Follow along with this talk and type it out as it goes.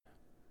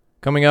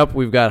Coming up,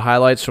 we've got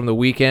highlights from the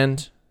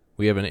weekend.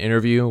 We have an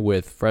interview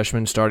with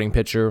freshman starting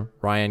pitcher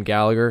Ryan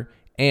Gallagher,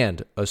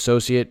 and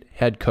associate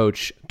head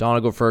coach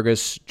Donegal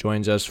Fergus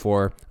joins us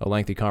for a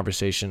lengthy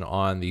conversation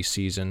on the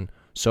season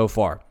so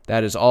far.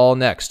 That is all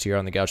next here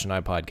on the Gaucho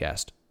 9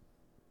 podcast.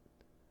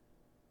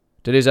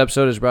 Today's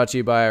episode is brought to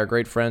you by our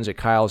great friends at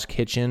Kyle's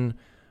Kitchen,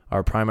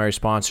 our primary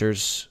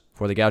sponsors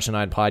for the Gaucho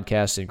 9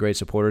 podcast and great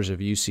supporters of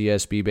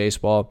UCSB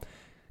baseball.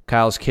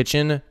 Kyle's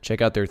Kitchen,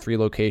 check out their 3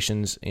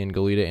 locations in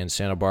Goleta and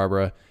Santa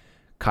Barbara.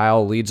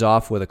 Kyle leads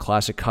off with a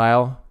classic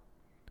Kyle,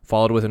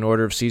 followed with an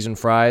order of seasoned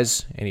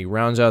fries, and he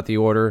rounds out the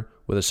order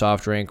with a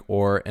soft drink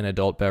or an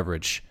adult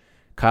beverage.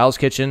 Kyle's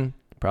Kitchen,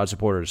 proud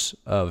supporters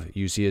of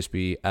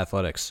UCSB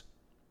athletics.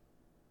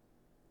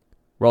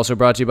 We're also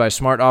brought to you by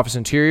Smart Office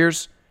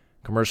Interiors,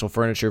 commercial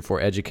furniture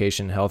for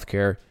education,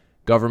 healthcare,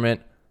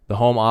 government, the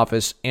home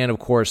office, and of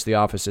course the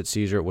office at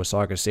Caesar at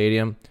Wasaka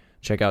Stadium.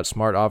 Check out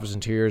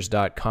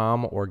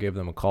smartofficeinteriors.com or give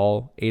them a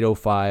call,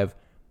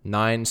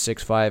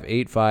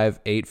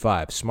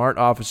 805-965-8585. Smart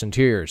Office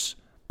Interiors,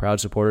 proud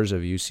supporters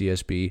of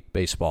UCSB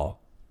baseball.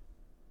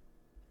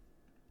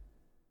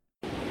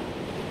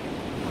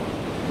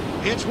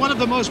 It's one of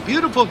the most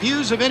beautiful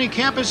views of any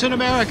campus in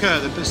America,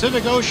 the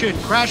Pacific Ocean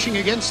crashing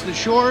against the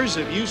shores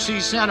of UC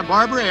Santa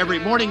Barbara every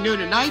morning, noon,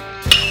 and night.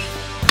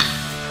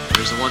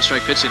 There's the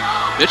one-strike pitch, and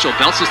Mitchell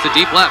bounces to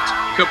deep left.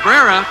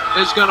 Cabrera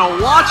is going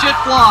to watch it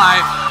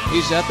fly.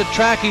 He's at the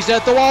track, he's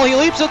at the wall, he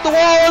leaps at the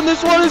wall, and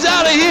this one is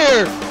out of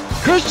here!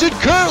 Christian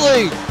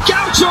Kirtley!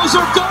 Gauchos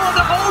are going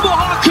to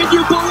Omaha, can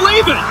you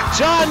believe it?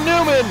 John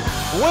Newman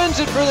wins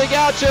it for the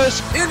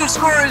Gauchos. In to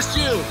score is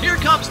Jew. Here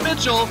comes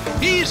Mitchell.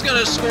 He's going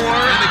to score,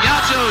 and the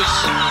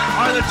Gauchos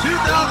are the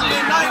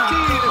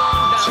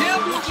 2019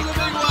 champions of the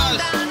Big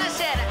West.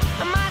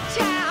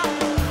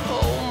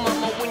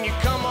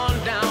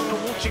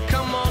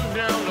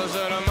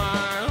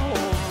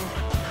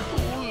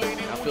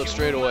 Outfield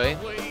straightaway.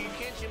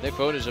 Nick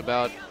Vogt is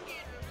about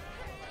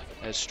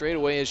as straight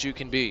away as you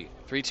can be.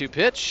 3-2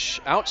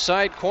 pitch,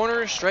 outside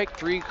corner, strike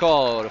 3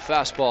 called, a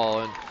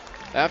fastball. And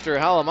after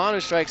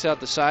Halamanu strikes out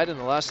the side in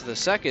the last of the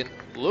second,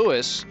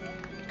 Lewis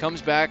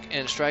comes back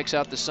and strikes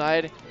out the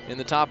side in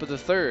the top of the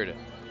third.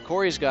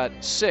 Corey's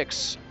got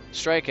 6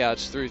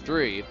 strikeouts through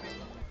 3.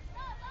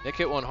 Nick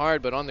hit one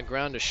hard, but on the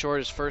ground to short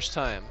his first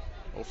time.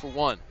 0 for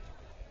 1.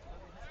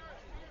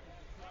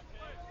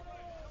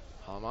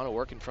 Halamanu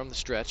working from the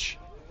stretch.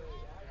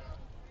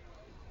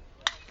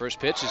 First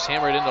pitch is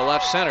hammered into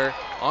left center.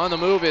 On the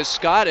move is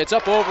Scott. It's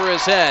up over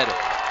his head.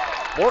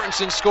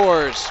 Mortensen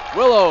scores.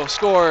 Willow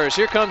scores.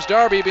 Here comes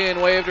Darby being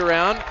waved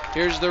around.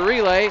 Here's the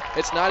relay.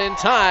 It's not in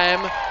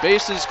time.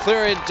 Bases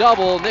clearing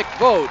double. Nick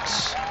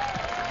Vogt.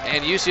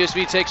 And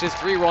UCSB takes a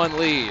 3-run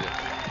lead.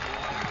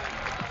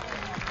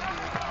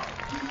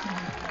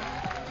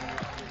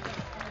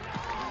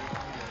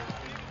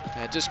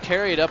 And just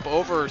carried up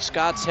over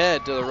Scott's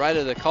head to the right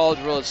of the College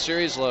World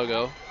Series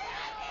logo.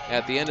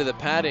 At the end of the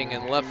padding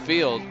in left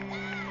field.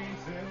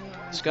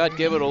 Scott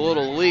gave it a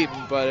little leap,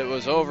 but it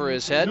was over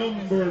his head.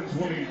 Number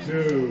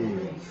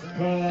 22.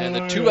 And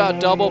the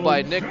 2-out double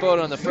by Nick Vogt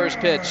on the first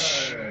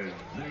pitch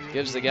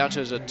gives the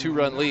Gauchos a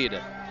 2-run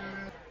lead.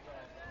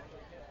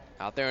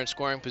 Out there in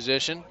scoring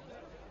position.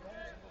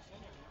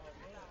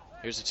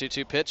 Here's the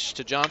 2-2 pitch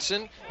to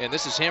Johnson, and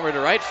this is hammered to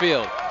right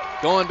field.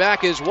 Going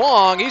back is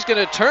Wong. He's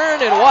going to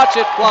turn and watch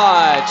it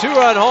fly.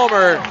 2-run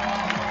homer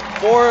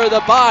for the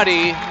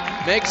body.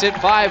 Makes it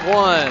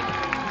 5-1.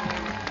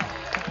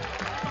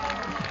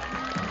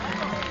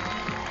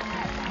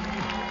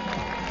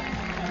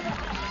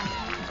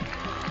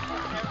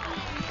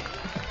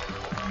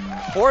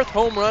 Fourth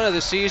home run of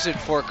the season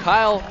for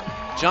Kyle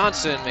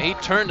Johnson. He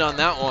turned on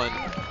that one.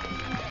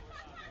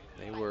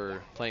 They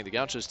were playing the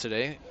Gauchos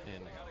today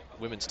in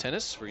women's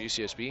tennis for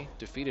UCSB.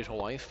 Defeated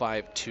Hawaii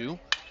 5-2.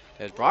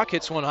 As Brock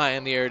hits one high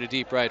in the air to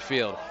deep right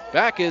field.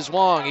 Back is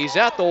Wong. He's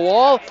at the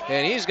wall,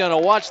 and he's going to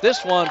watch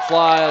this one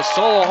fly. A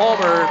solo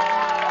homer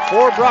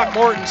for Brock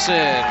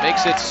Mortensen.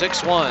 Makes it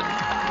 6-1.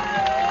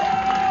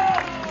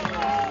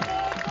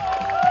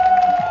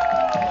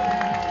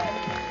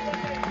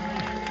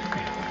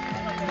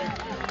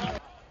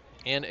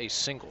 And a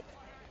single.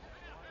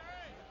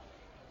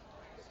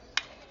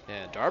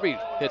 And Darby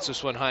hits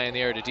this one high in the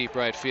air to deep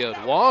right field.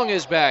 Wong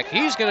is back.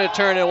 He's going to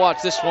turn and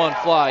watch this one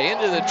fly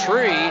into the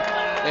tree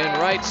in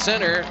right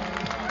center.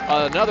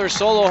 Another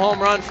solo home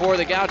run for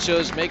the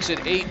Gauchos makes it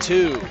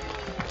 8-2.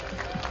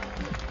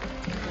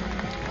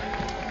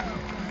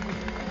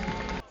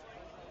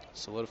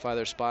 Solidify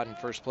their spot in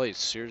first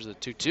place. Here's the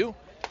 2-2.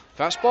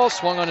 Fastball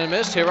swung on and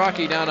missed.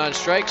 Hiraki down on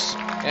strikes.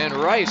 And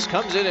Rice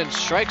comes in and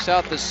strikes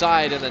out the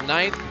side in the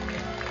 9th.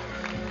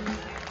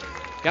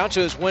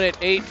 Gauchos win it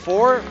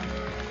 8-4.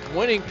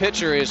 Winning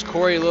pitcher is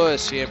Corey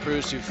Lewis. He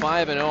improves to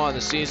 5-0 on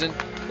the season.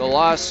 The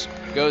loss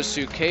goes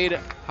to Cade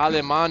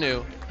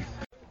Halemanu.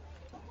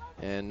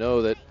 And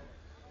know that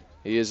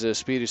he is a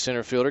speedy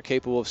center fielder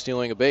capable of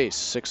stealing a base.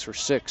 6 for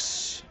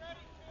 6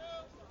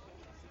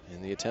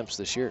 in the attempts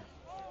this year.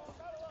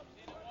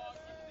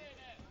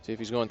 See if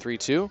he's going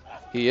 3-2.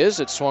 He is.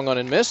 It's swung on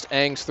and missed.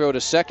 Ang's throw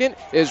to second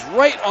is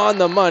right on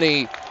the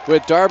money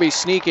with Darby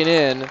sneaking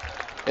in.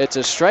 It's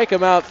a strike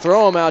him out,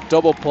 throw him out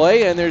double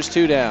play, and there's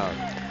 2 down.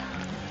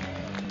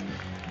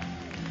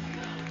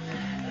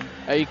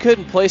 You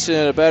couldn't place it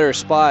in a better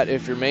spot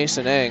if you're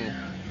Mason Ang.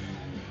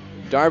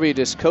 Darby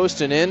just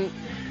coasting in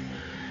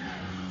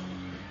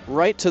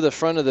right to the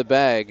front of the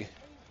bag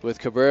with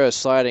Cabrera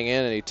sliding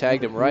in, and he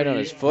tagged him right on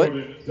his foot.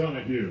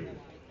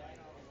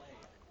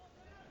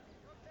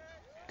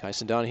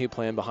 Kyson Donahue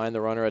playing behind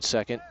the runner at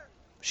second.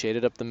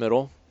 Shaded up the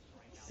middle.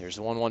 There's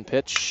the 1-1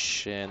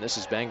 pitch, and this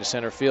is banged to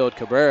center field.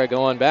 Cabrera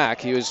going back.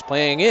 He was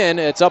playing in.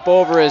 It's up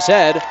over his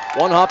head.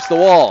 One hops the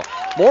wall.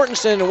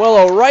 Mortensen and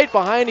Willow right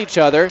behind each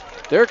other.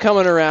 They're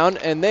coming around,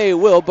 and they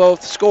will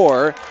both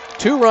score.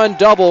 2-run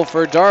double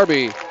for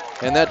Darby,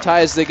 and that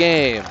ties the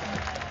game.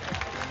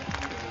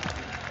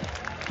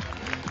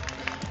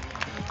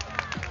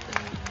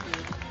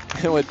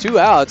 And with 2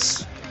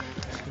 outs,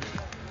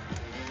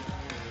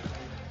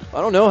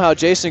 I don't know how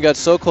Jason got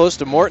so close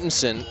to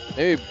Mortensen.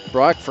 Maybe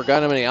Brock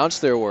forgot how many outs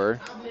there were.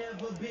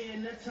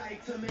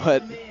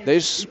 But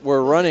they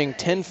were running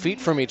 10 feet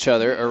from each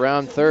other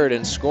around third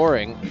and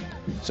scoring.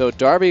 So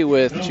Darby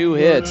with 2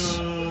 hits,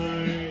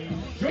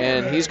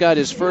 and he's got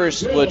his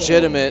first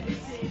legitimate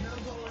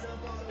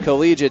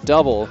collegiate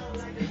double.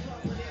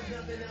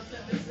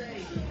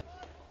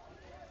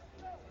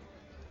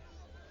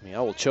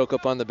 Meow will choke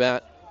up on the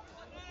bat.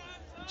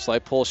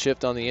 Slight pull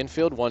shift on the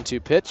infield.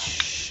 1-2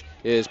 pitch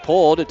is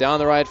pulled down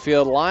the right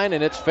field line,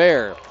 and it's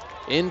fair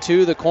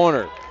into the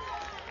corner.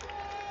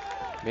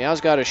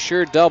 Meow's got a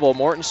sure double.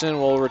 Mortensen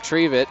will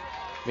retrieve it.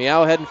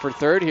 Meow heading for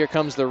third. Here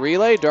comes the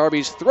relay.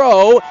 Darby's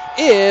throw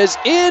is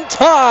in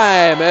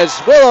time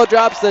as Willow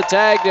drops the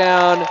tag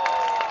down.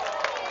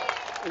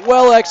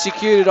 Well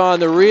executed on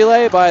the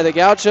relay by the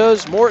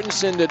Gauchos.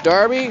 Mortensen to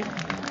Darby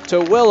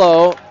to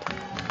Willow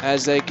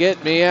as they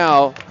get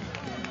Meow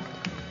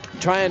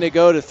trying to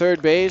go to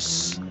third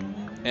base,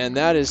 and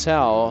that is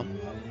how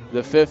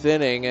the 5th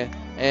inning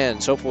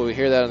ends. Hopefully we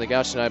hear that on the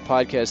Gaucho Night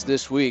podcast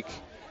this week.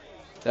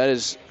 That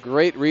is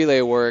great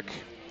relay work.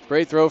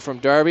 Great throw from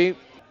Darby.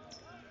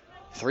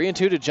 3-2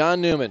 to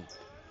John Newman.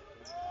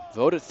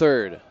 Vote at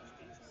third.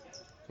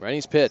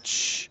 Rennie's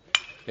pitch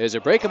is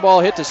a breaking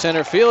ball hit to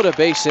center field, a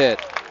base hit.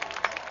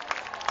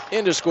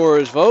 Into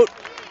scorer's vote.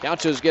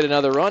 Gauchos get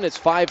another run. It's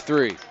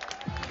 5-3.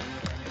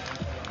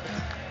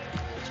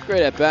 It's a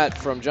great at bat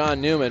from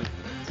John Newman.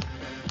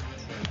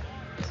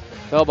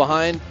 Fell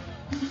behind.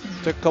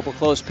 Took a couple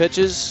close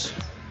pitches.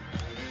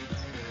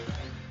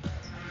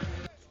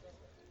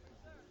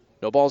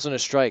 No balls and a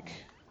strike.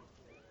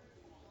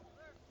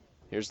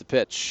 Here's the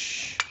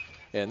pitch.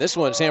 And this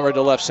one's hammered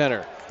to left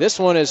center. This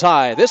one is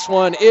high. This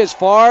one is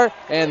far.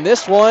 And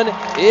this one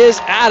is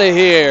out of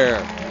here.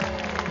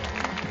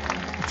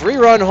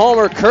 3-run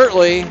homer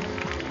Kirtley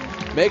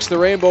makes the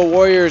Rainbow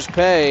Warriors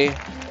pay.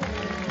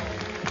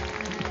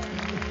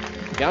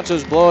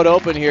 Gauchos blow it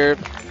open here.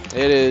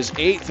 It is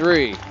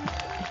 8-3.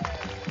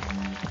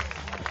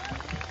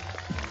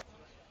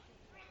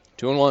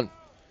 2-1.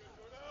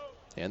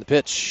 And the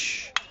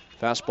pitch.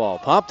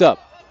 Fastball popped up.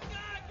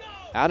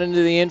 Out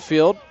into the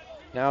infield.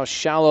 Now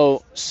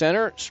shallow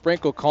center.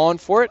 Sprinkle calling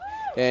for it.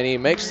 And he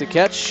makes the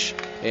catch.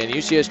 And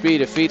UCSB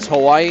defeats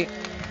Hawaii.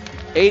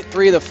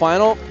 8-3 the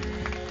final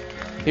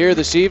here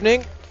this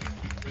evening.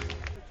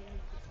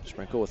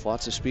 Sprinkle with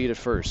lots of speed at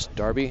first.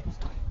 Darby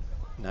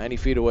 90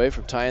 feet away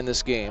from tying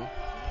this game.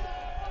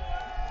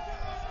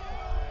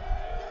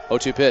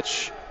 0-2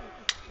 pitch.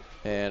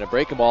 And a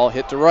breaking ball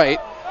hit to right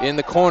in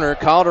the corner.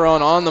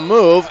 Calderon on the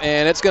move,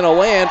 and it's going to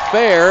land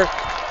fair.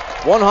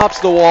 One hops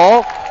the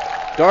wall.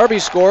 Darby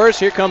scores.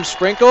 Here comes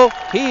Sprinkle.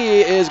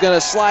 He is going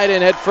to slide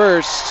in head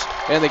first,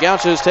 and the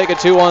Gauchos take a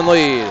 2-1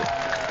 lead.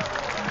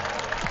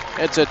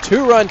 It's a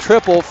 2-run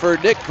triple for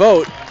Nick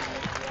Vogt.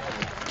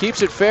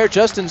 Keeps it fair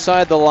just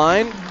inside the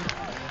line.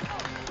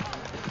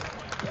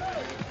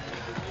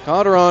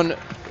 Calderon,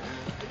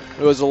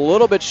 who was a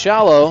little bit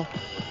shallow,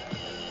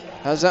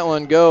 has that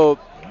one go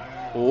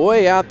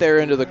way out there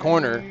into the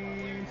corner.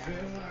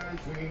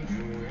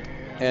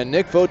 And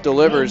Nick Vogt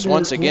delivers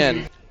once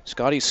again.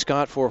 Scotty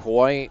Scott for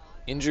Hawaii,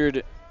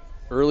 injured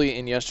early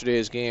in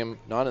yesterday's game,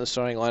 not in the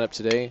starting lineup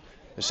today,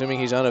 assuming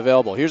he's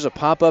unavailable. Here's a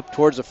pop-up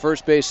towards the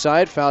first base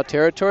side, foul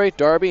territory.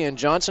 Darby and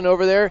Johnson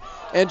over there.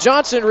 And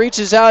Johnson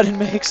reaches out and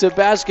makes a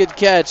basket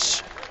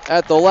catch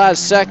at the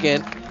last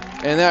second,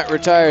 and that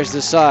retires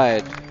the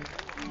side.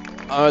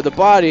 The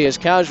body as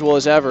casual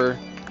as ever.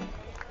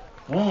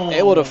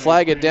 Able to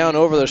flag it down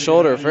over the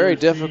shoulder. Very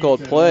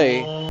difficult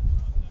play.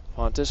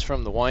 Pontus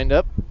from the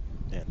windup.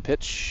 And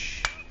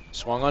pitch.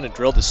 Swung on and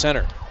drilled to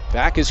center.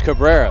 Back is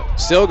Cabrera.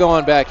 Still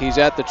going back. He's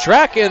at the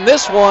track, and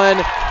this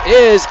one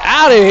is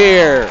out of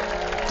here.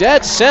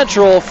 Dead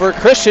central for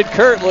Christian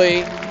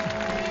Kirtley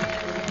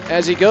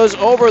as he goes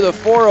over the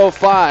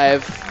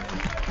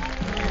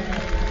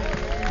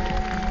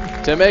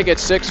 405 to make it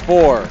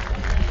 6-4.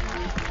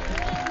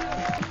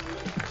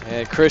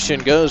 And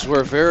Christian goes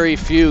where very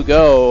few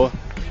go.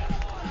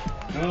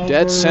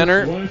 Dead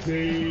center,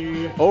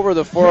 over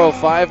the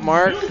 405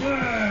 mark,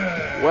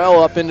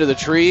 well up into the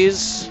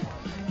trees.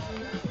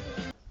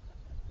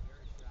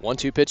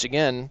 1-2 pitch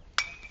again,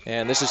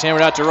 and this is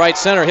hammered out to right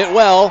center, hit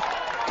well.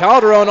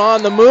 Calderon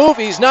on the move,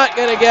 he's not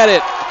going to get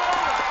it.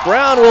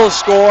 Brown will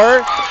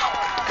score.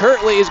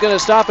 Kirtley is going to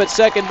stop at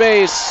second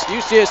base.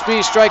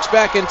 UCSB strikes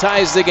back and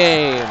ties the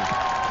game.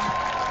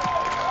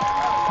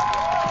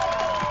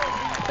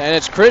 And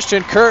it's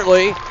Christian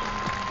Kirtley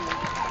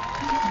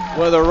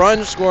with a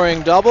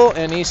run-scoring double,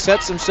 and he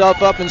sets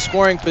himself up in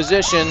scoring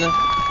position. I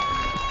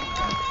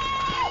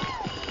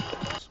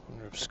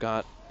wonder if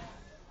Scott,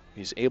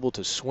 he's able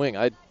to swing.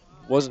 I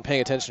wasn't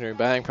paying attention during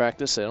batting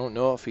practice. I don't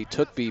know if he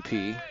took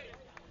BP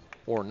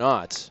or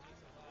not.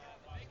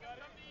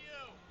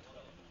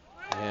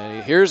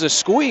 And here's a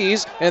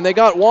squeeze, and they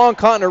got Wong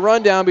caught in a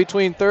rundown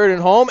between third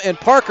and home, and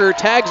Parker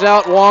tags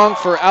out Wong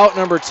for out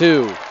number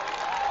 2.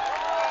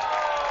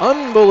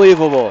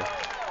 Unbelievable.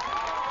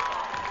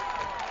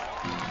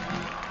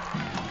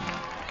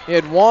 He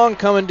had Wong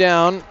coming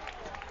down,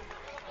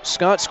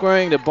 Scott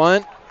squaring to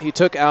bunt. He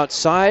took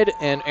outside,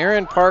 and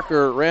Aaron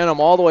Parker ran him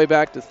all the way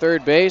back to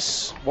third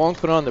base. Wong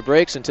put on the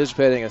brakes,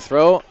 anticipating a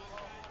throw,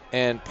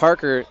 and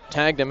Parker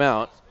tagged him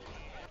out.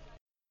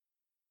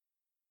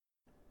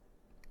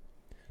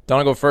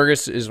 Donegal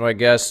Fergus is my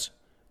guest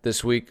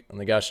this week on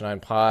the Gaucho 9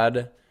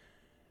 pod,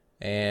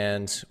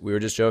 and we were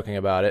just joking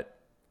about it.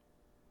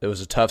 It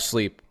was a tough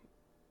sleep.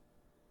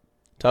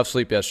 Tough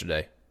sleep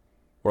yesterday,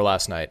 or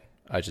last night,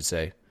 I should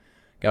say.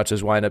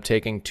 Gauchos wind up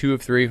taking 2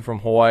 of 3 from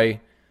Hawaii.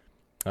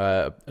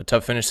 A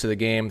tough finish to the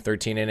game,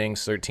 13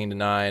 innings,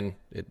 13-9.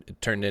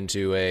 It turned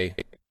into a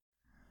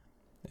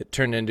I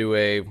don't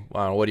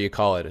know, what do you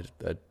call it?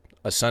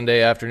 A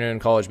Sunday afternoon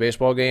college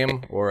baseball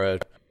game, or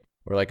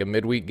like a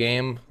midweek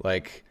game.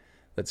 Like,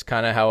 that's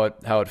kind of how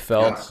it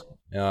felt.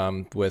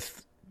 Yeah.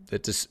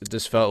 It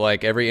just felt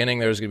like every inning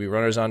there was going to be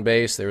runners on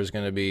base. There was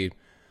going to be.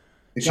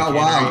 It got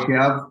wild,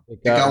 Kev.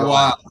 It got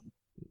wild.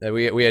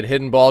 We had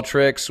hidden ball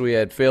tricks. We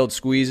had failed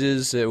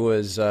squeezes. It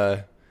was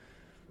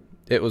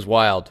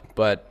wild.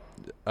 But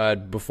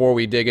before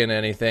we dig into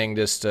anything,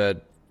 just I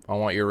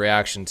want your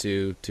reaction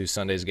to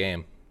Sunday's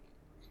game.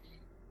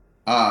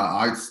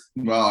 I'll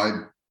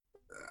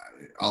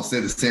say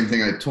the same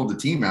thing I told the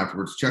team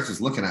afterwards. Chuck's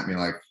is looking at me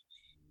like,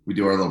 we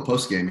do our little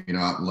post game,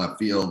 out in left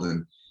field,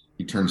 and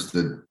he turns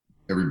to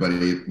everybody,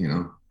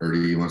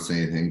 Erdy, you want to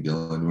say anything?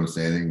 Dylan, you want to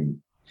say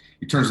anything?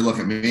 He turns to look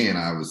at me, and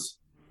I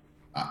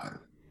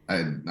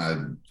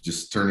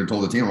just turned and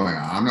told the team, I'm like,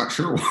 I'm not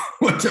sure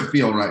what to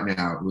feel right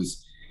now.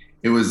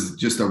 It was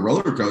just a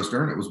roller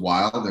coaster, and it was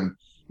wild. And,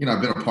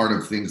 I've been a part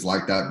of things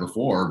like that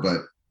before,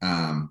 but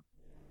that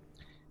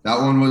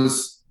one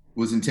was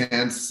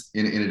intense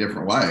in a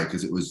different way,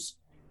 because it was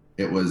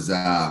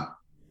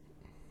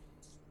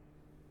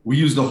we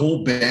used the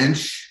whole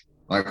bench.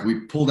 Like,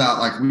 we pulled out,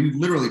 like, we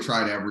literally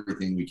tried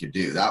everything we could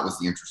do. That was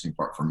the interesting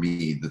part for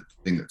me. The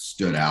thing that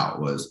stood out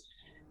was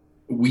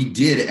we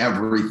did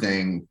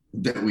everything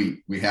that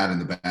we had in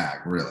the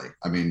bag, really.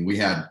 I mean, we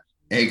had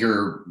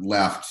Ager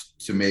left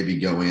to maybe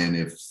go in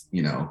if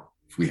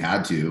we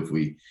had to, if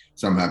we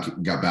somehow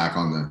got back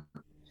on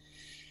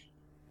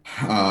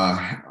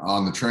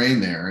the train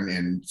there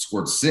and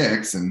scored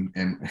 6,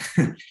 and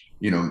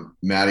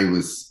Maddie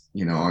was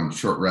on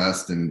short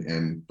rest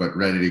but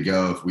ready to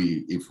go if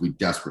we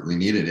desperately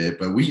needed it.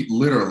 But we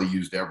literally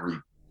used every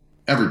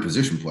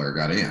position player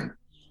got in,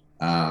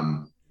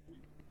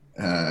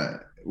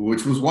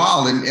 which was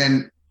wild.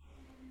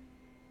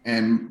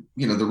 And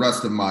the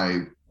rest of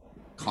my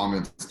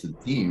comments to the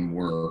team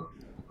were,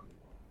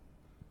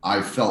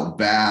 I felt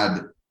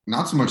bad,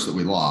 not so much that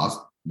we lost,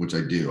 which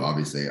I do.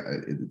 Obviously,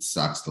 it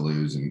sucks to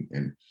lose,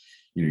 and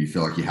you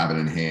feel like you have it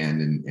in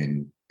hand,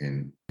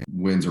 and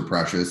wins are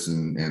precious,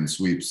 and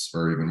sweeps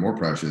are even more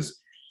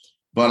precious.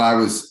 But I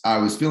was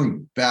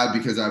feeling bad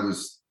because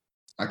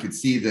I could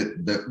see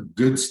that the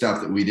good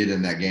stuff that we did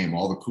in that game,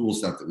 all the cool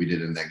stuff that we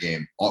did in that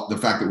game, the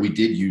fact that we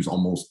did use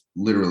almost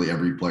literally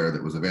every player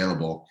that was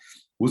available,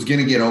 was going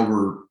to get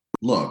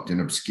overlooked and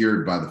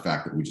obscured by the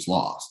fact that we just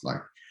lost.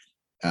 Like,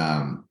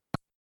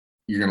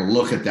 you're going to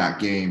look at that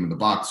game and the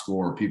box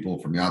score. People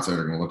from the outside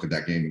are going to look at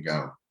that game and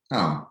go,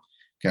 "Oh,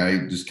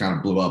 okay, just kind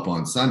of blew up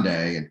on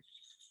Sunday." And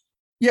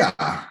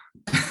yeah,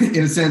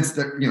 in a sense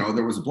that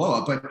there was a blow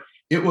up, but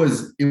it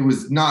was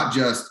not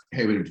just,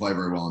 hey, we didn't play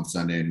very well on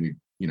Sunday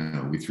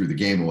and we threw the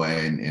game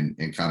away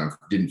and kind of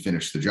didn't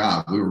finish the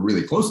job. We were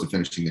really close to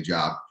finishing the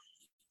job,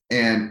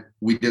 and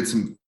we did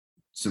some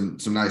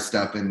nice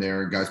stuff in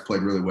there. Guys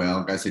played really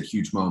well. Guys had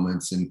huge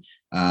moments, and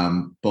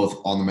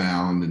both on the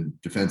mound and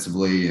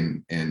defensively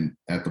and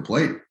at the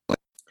plate.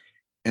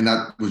 And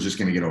that was just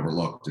going to get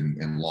overlooked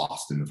and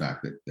lost in the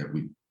fact that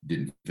we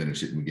didn't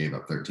finish it and we gave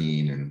up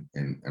 13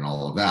 and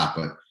all of that.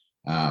 But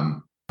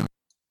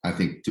I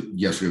think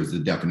yesterday was the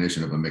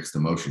definition of a mixed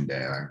emotion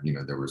day.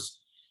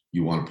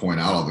 You want to point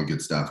out all the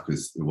good stuff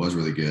because it was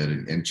really good.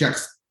 And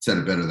Chex said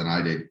it better than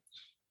I did.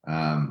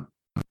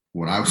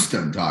 When I was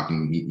done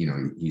talking,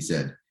 he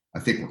said, "I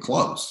think we're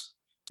close."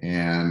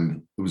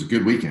 And it was a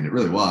good weekend. It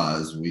really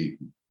was. We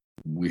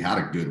we had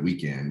a good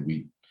weekend.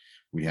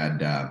 We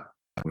had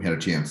a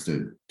chance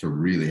to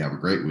really have a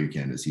great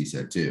weekend, as he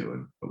said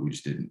too, but we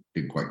just didn't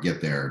quite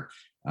get there.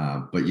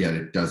 But yet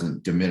it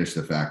doesn't diminish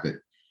the fact that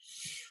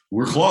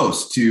we're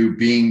close to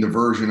being the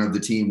version of the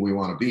team we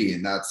want to be.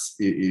 And that's,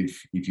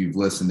 if you've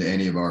listened to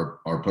any of our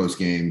post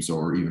games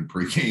or even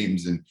pre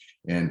games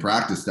and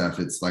practice stuff,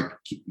 it's like,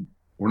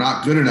 we're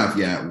not good enough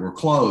yet. We're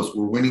close.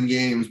 We're winning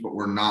games, but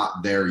we're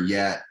not there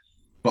yet,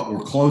 but we're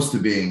close to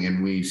being,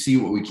 and we see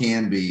what we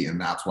can be.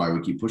 And that's why we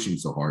keep pushing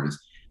so hard,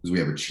 is because we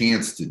have a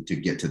chance to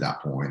get to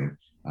that point.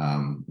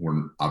 And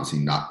we're obviously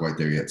not quite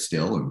there yet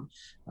still.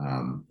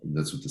 And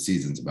that's what the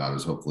season's about,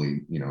 is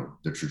hopefully,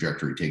 the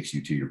trajectory takes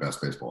you to your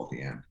best baseball at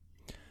the end.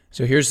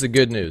 So here's the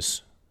good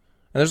news.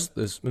 And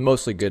there's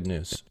mostly good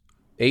news.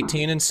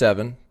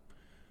 18-7,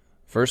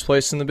 first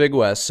place in the Big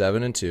West,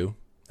 7-2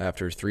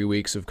 after 3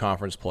 weeks of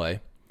conference play.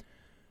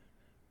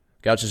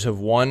 Gauchos have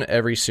won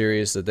every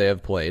series that they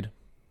have played.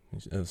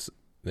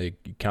 They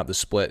count the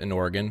split in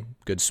Oregon,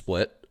 good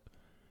split.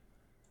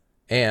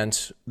 And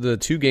the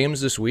 2 games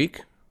this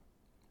week,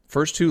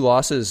 first 2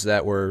 losses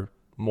that were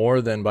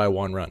more than by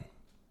 1 run.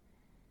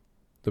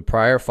 The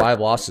prior 5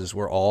 losses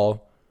were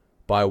all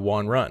by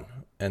 1 run.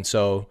 And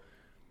so,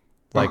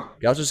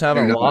 Gauchos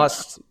haven't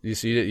lost. You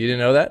didn't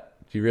know that?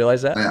 Do you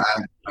realize that? I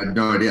had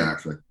no idea,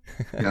 actually.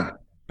 Yeah.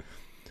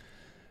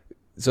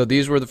 So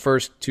these were the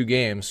first 2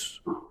 games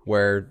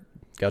where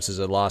Gauchos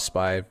had lost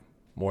by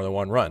more than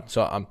 1 run.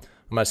 So I'm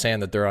not saying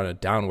that they're on a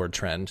downward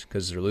trend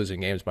because they're losing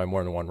games by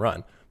more than 1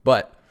 run.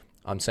 But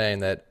I'm saying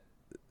that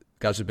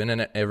Gauchos have been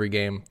in every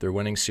game. They're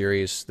winning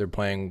series. They're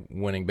playing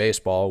winning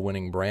baseball,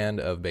 winning brand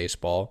of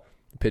baseball.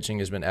 The pitching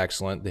has been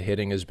excellent. The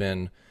hitting has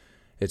been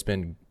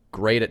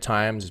great at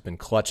times. It's been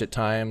clutch at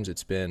times.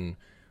 It's been,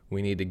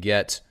 we need to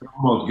get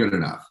almost good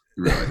enough,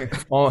 really.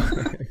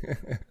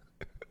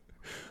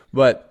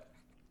 But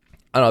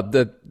I don't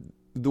know,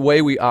 the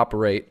way we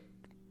operate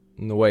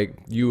and the way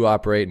you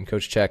operate, and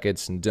Coach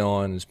Checketts and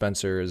Dylan and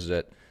Spencer, is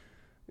that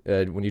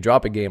when you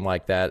drop a game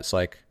like that, it's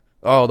like,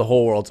 oh, the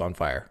whole world's on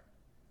fire,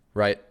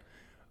 right?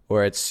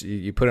 Where it's,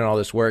 you put in all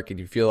this work and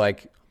you feel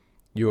like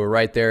you were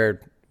right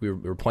there. We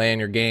were playing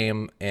your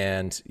game,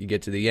 and you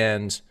get to the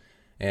end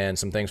and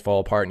some things fall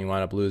apart and you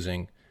wind up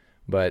losing.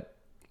 But,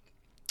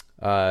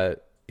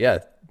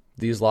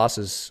 these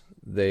losses,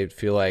 they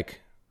feel like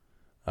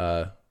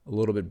a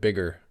little bit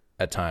bigger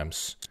at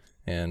times.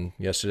 And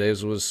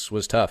yesterday's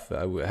was tough.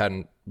 I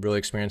hadn't really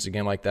experienced a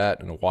game like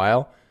that in a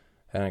while.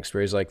 Hadn't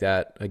experienced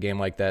a game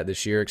like that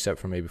this year, except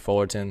for maybe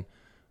Fullerton.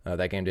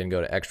 That game didn't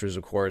go to extras,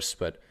 of course.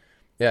 But,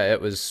 yeah,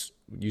 it was,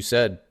 you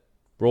said,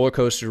 roller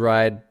coaster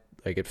ride.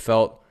 Like, it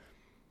felt,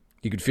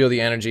 you could feel the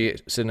energy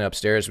sitting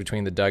upstairs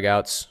between the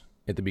dugouts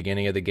at the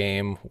beginning of the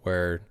game,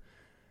 where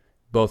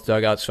both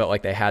dugouts felt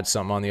like they had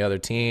something on the other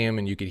team,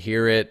 and you could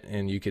hear it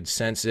and you could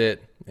sense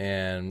it,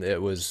 and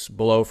it was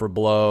blow for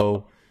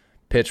blow,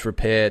 pitch for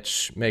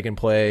pitch, making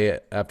play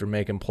after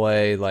making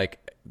play.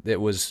 Like,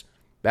 it was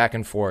back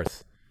and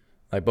forth.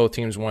 Like, both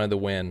teams wanted to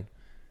win,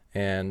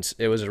 and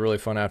it was a really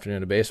fun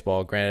afternoon of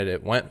baseball. Granted,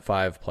 it went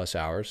 5+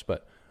 hours,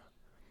 but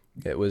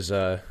it was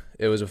a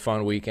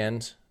fun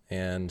weekend,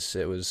 and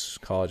it was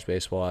college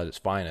baseball at its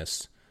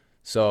finest.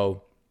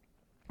 So,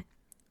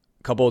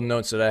 a couple of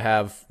notes that I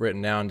have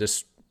written down,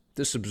 just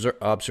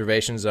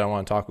observations that I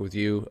want to talk with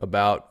you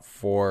about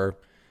for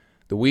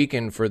the week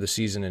and for the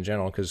season in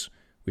general, because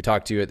we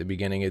talked to you at the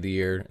beginning of the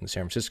year in the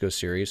San Francisco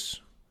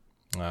series.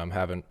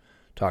 Haven't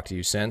talked to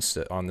you since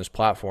on this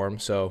platform.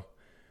 So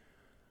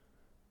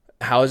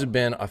how has it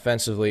been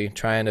offensively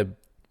trying to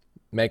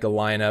make a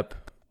lineup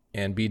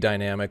and be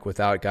dynamic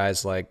without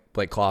guys like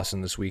Blake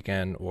Clausen this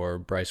weekend, or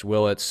Bryce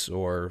Willits,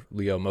 or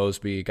Leo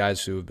Mosby,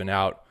 guys who have been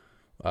out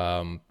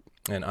and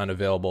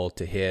unavailable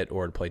to hit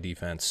or to play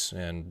defense,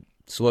 and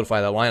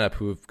solidify that lineup,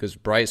 because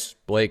Bryce,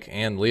 Blake,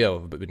 and Leo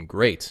have been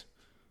great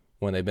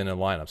when they've been in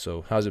lineup.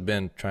 So how's it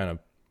been trying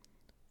to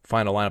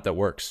find a lineup that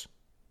works?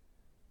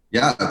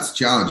 Yeah, it's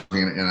challenging.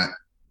 And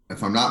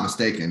if I'm not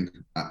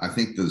mistaken, I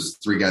think those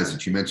 3 guys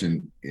that you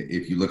mentioned,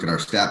 if you look at our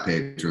stat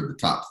page, are the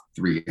top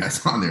 3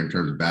 guys on there in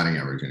terms of batting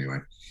average anyway.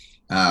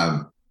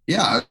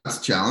 It's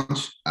a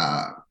challenge.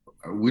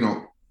 We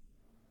don't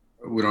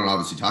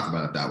obviously talk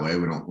about it that way.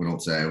 We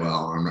don't say,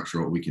 well, I'm not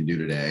sure what we can do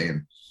today,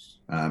 and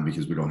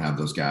because we don't have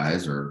those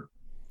guys, or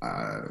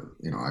I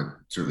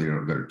certainly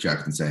don't go to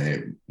Check and say,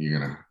 hey, you're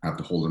gonna have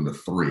to hold them to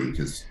 3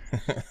 because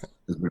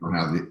we don't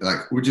have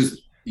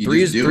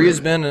three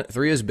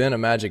has been a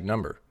magic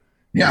number.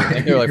 Yeah, I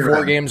think there were like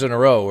 4 games in a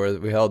row where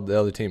we held the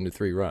other team to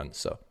 3 runs.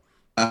 So,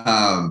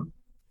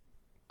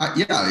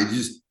 you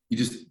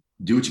just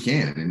do what you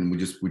can, and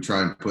we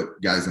try and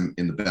put guys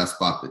in the best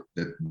spot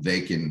that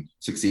they can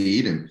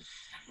succeed. And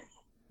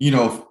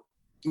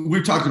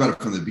we've talked about it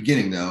from the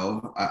beginning,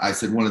 though. I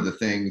said one of the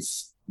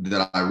things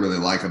that I really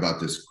like about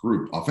this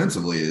group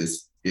offensively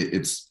is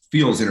it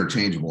feels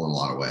interchangeable in a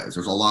lot of ways.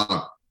 There's a lot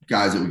of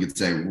guys that we could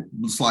say,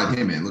 let's slide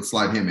him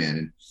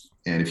in,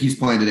 and if he's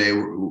playing today,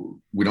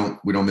 we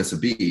don't miss a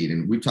beat.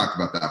 And we've talked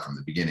about that from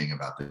the beginning,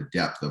 about the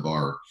depth of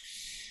our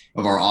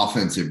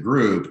offensive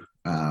group.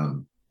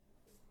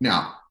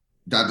 Now,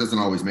 that doesn't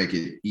always make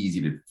it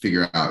easy to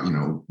figure out,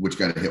 which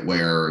guy to hit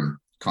where and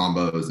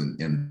combos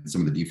and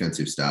some of the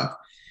defensive stuff.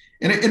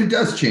 And it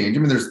does change. I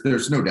mean,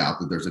 there's no doubt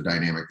that there's a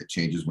dynamic that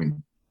changes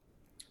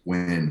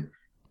when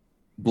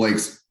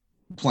Blake's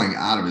playing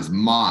out of his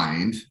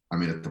mind. I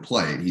mean, at the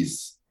plate,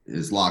 he's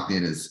as locked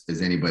in as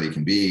anybody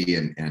can be,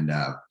 and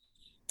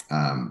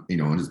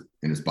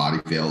his body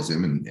fails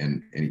him,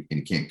 and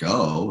he can't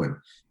go,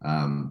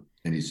 and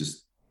he's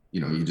just,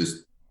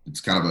 it's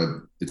kind of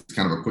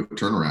a quick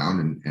turnaround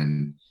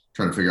and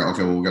trying to figure out,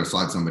 okay, well, we got to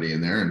slide somebody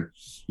in there, and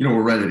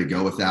we're ready to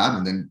go with that.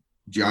 And then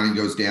Gianni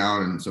goes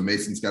down, and so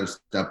Mason's got to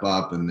step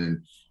up, and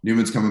then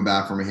Newman's coming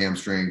back from a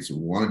hamstring, so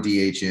we want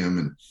to DH him,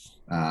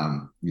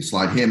 and you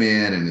slide him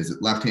in, and is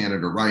it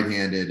left-handed or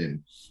right-handed?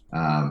 And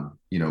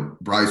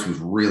Bryce was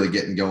really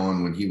getting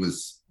going when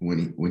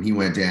he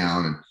went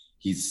down, and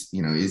he's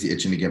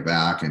itching to get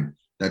back, and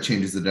that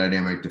changes the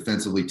dynamic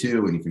defensively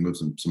too, and you can move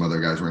some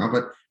other guys around.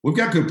 But we've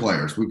got good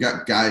players. We've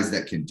got guys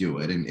that can do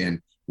it,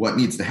 and what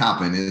needs to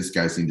happen is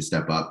guys need to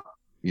step up,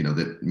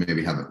 that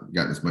maybe haven't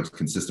gotten as much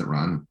consistent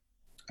run.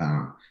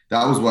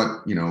 That was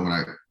what,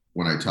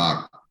 when I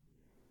talked,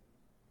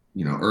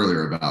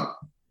 earlier about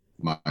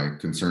my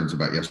concerns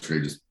about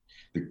yesterday, just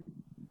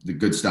the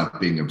good stuff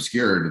being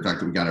obscured, the fact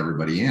that we got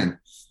everybody in,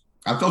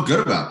 I felt good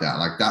about that.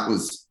 Like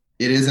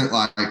it isn't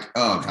like,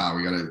 oh God,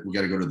 we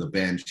gotta go to the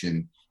bench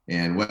and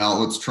well,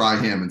 let's try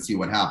him and see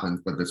what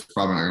happens, but that's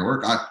probably not gonna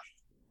work.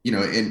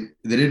 And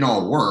they didn't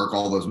all work.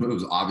 All those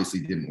moves obviously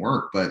didn't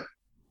work, but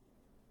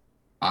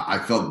I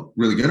felt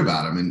really good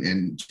about him.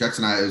 And Jex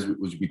and I, as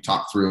we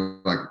talked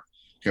through, like,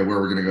 okay, where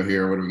are we going to go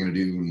here? What are we going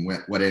to do? And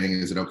what inning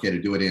is it okay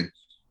to do it in?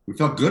 We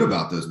felt good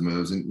about those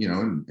moves. And,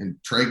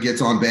 and Trey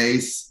gets on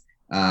base.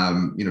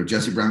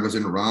 Jesse Brown goes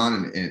in to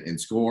run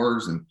and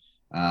scores. And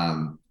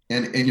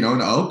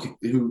Oak,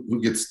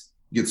 who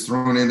gets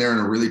thrown in there in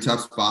a really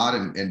tough spot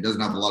and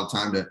doesn't have a lot of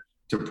time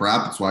to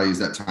prep. That's why I use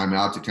that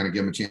timeout to kind of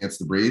give him a chance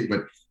to breathe.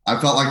 But I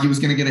felt like he was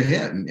going to get a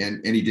hit,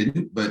 and he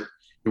didn't. But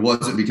it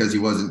wasn't because he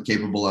wasn't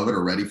capable of it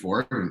or ready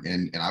for it.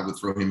 And I would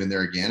throw him in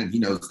there again, and he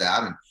knows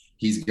that. And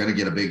he's going to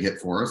get a big hit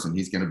for us, and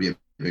he's going to be a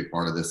big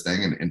part of this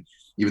thing. And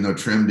even though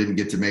Trim didn't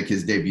get to make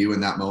his debut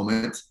in that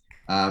moment,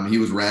 he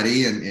was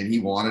ready and he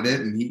wanted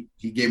it. And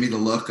he gave me the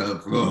look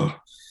of, oh,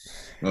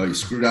 you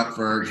screwed up,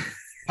 Ferg.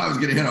 I was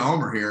going to hit a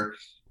homer here.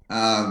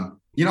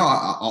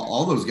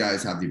 All those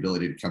guys have the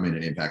ability to come in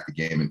and impact the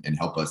game and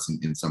help us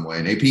in some way.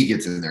 And AP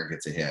gets in there and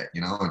gets a hit,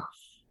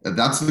 and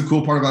that's the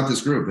cool part about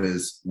this group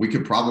is we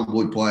could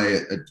probably play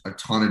a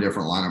ton of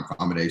different lineup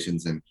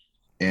combinations and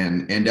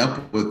end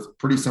up with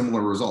pretty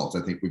similar results.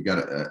 I think we've got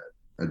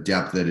a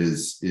depth that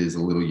is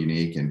a little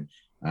unique and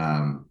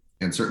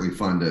certainly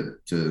fun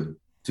to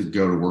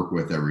go to work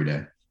with every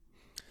day.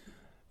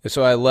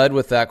 So I led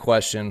with that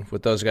question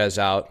with those guys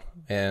out,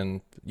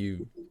 and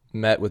you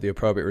met with the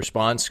appropriate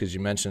response because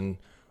you mentioned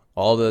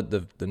all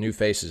the new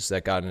faces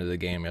that got into the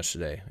game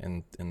yesterday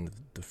and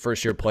the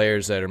first-year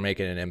players that are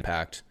making an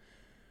impact.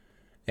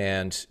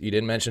 And you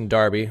didn't mention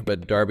Darby,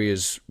 but Darby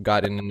has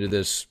gotten into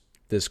this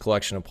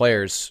collection of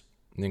players,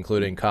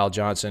 including Kyle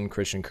Johnson,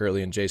 Christian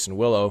Kirtley, and Jason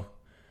Willow,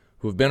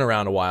 who have been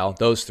around a while.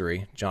 Those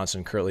three,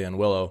 Johnson, Kirtley, and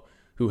Willow,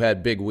 who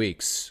had big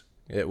weeks.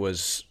 It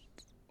was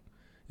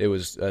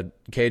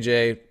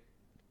KJ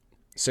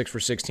 6 for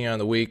 16 on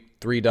the week,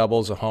 3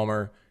 doubles, a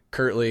homer.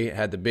 Kirtley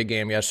had the big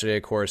game yesterday.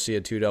 Of course, he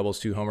had 2 doubles,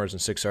 2 homers,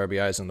 and 6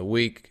 RBIs in the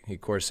week. He,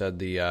 of course, had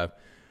the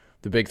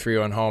big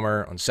 3-run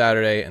homer on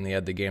Saturday, and he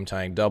had the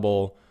game-tying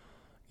double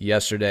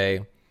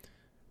yesterday.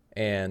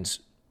 And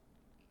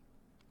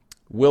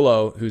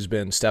Willow, who has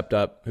stepped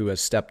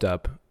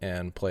up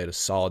and played a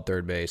solid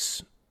third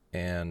base.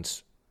 And,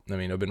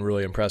 I've been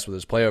really impressed with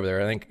his play over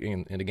there. I think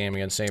in the game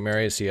against St.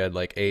 Mary's, he had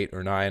like 8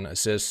 or 9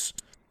 assists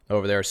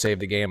over there,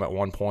 saved the game at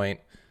one point.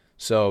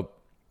 So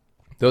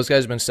those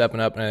guys have been stepping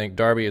up, and I think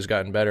Darby has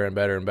gotten better and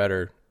better and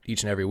better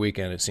each and every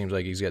weekend. It seems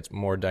like he gets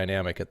more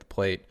dynamic at the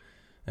plate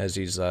as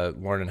he's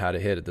learning how to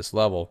hit at this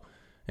level.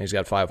 And he's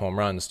got 5 home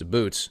runs to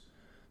boots.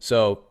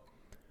 So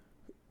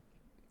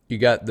you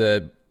got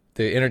the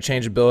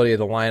interchangeability of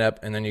the lineup,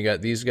 and then you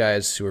got these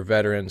guys who are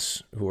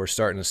veterans who are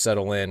starting to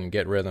settle in and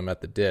get rhythm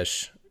at the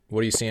dish. What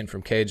are you seeing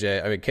from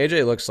KJ?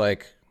 KJ looks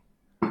like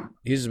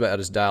he's about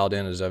as dialed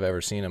in as I've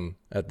ever seen him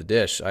at the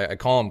dish. I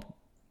call him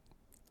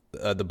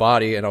the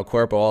body and El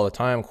Cuerpo all the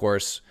time, of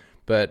course,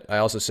 but I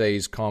also say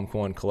he's calm,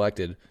 cool, and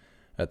collected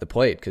at the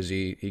plate because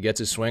he gets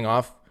his swing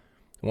off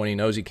when he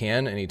knows he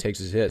can, and he takes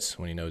his hits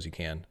when he knows he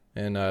can.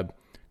 And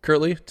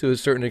Kirtley, to a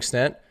certain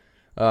extent,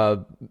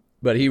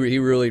 but he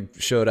really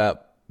showed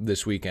up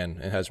this weekend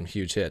and had some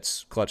huge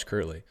hits, clutch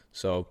Kirtley.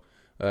 So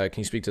can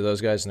you speak to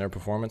those guys and their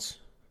performance?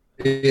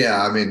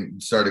 Yeah,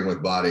 starting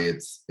with body,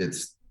 it's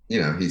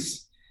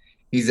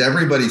he's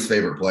everybody's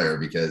favorite player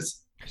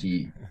because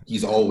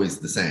he's always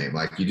the same.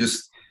 Like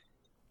he's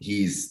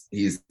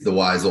the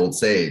wise old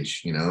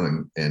sage,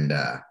 and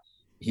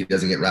he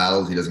doesn't get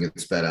rattled, he doesn't get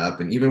sped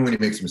up, and even when he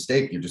makes a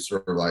mistake, you're just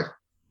sort of like,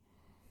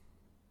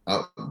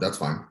 oh, that's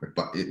fine,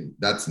 but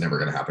that's never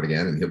going to happen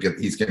again, and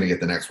he's going to get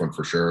the next one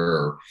for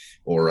sure,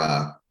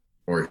 or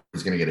or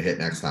he's going to get a hit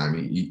next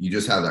time. You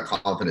just have that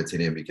confidence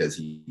in him because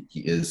he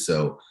is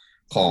so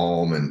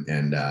calm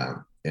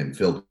and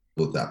filled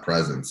with that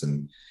presence.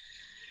 And,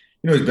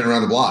 he's been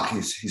around the block.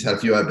 He's had a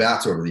few at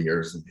bats over the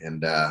years,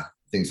 and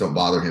things don't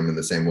bother him in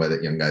the same way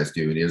that young guys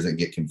do. And he doesn't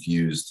get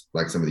confused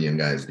like some of the young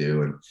guys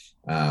do.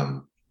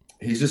 And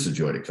he's just a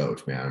joy to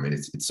coach, man. I mean,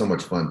 it's so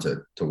much fun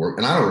to work.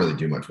 And I don't really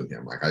do much with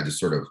him. Like, I just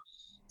sort of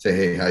say,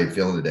 hey, how you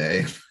feeling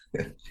today?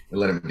 And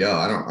let him go.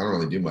 I don't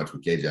really do much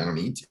with KJ. I don't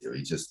need to.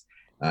 He's just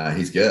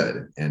he's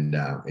good, and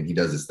he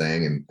does his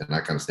thing, and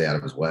I kind of stay out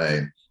of his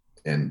way.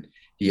 And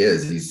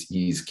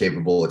he's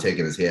capable of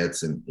taking his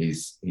hits, and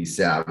he's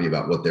savvy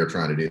about what they're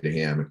trying to do to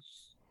him.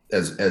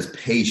 As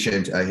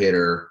patient a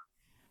hitter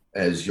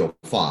as you'll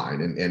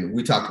find. And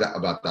we talked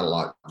about that a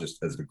lot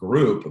just as the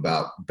group,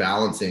 about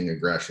balancing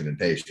aggression and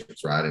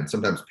patience, right? And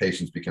sometimes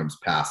patience becomes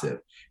passive.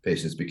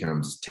 Patience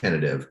becomes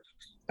tentative.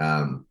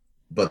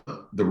 But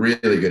the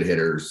really good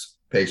hitters,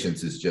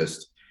 patience is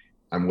just,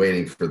 I'm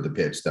waiting for the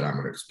pitch that I'm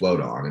going to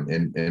explode on.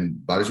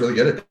 And Buddy's really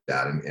good at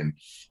that. And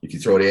if you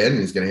throw it in,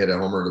 he's going to hit a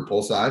homer to the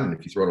pull side. And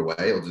if you throw it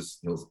away,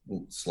 he'll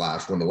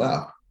slash one to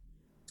left.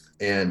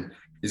 And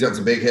he's got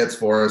some big hits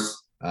for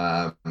us. He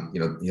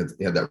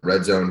had that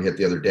red zone hit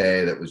the other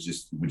day that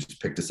was we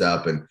just picked us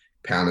up and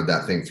pounded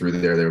that thing through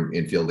their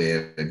infield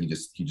in, and he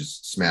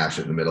just smashed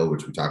it in the middle,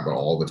 which we talk about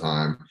all the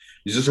time.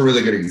 He's just a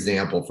really good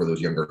example for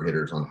those younger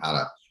hitters on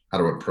how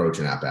to approach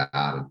an at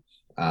bat.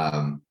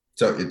 And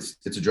so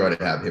it's a joy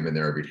to have him in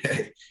there every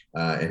day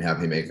and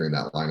have him anchoring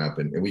that lineup,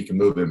 and we can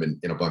move him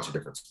in a bunch of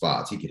different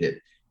spots. He could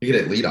hit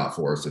leadoff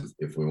for us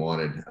if we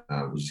wanted.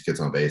 He just gets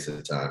on base at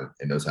a ton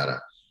and knows how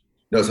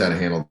to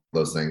handle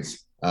those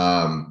things.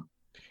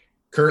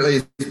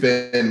 Currently, he's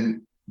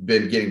been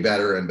getting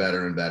better and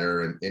better and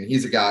better, and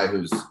he's a guy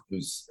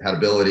who's had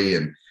ability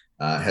and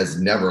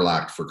has never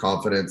lacked for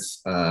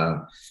confidence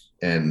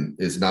and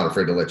is not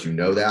afraid to let you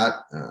know that.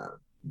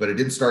 But it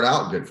didn't start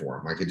out good for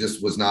him. Like, it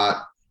just was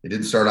not. It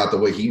didn't start out the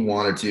way he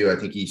wanted to. I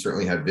think he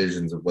certainly had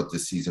visions of what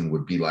this season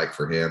would be like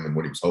for him and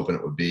what he was hoping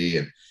it would be,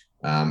 and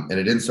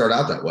it didn't start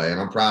out that way.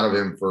 And I'm proud of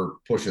him for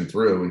pushing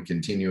through and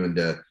continuing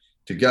to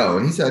go.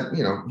 And he's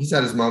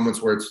had his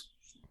moments where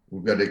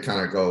we've got to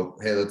kind of go,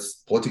 hey,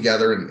 let's pull it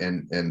together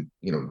and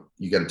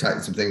you got to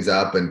tighten some things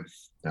up, and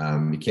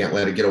you can't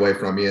let it get away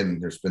from you.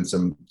 And there's been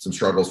some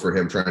struggles for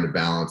him trying to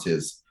balance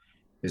his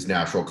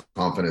natural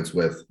confidence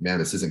with, man,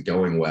 this isn't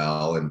going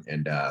well,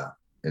 and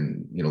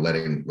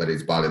letting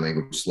his body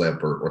language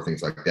slip or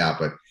things like that.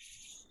 But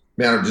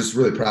man, I'm just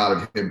really proud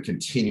of him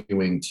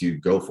continuing to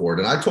go for it.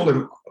 And I told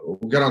him,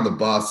 we got on the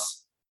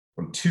bus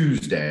on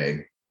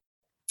Tuesday,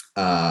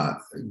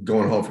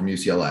 going home from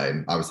UCLA,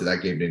 and obviously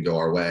that game didn't go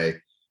our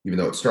way. Even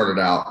though it started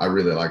out, I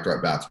really liked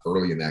our bats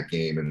early in that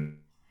game, and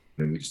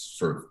we just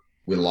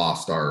we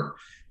lost our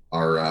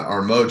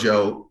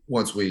mojo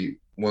once we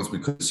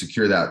could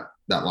secure that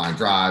line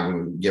drive,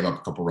 and we gave up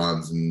a couple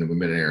runs, and then we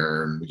made an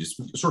error, and we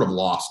just sort of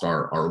lost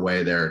our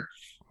way there.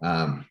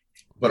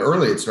 But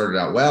early it started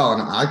out well,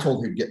 and I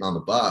told him getting on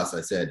the bus,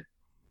 I said,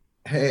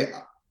 hey,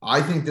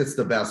 I think that's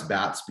the best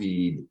bat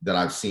speed that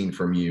I've seen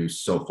from you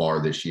so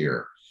far this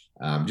year,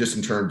 just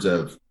in terms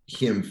of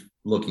him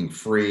looking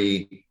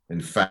free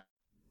and fast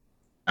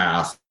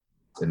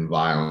and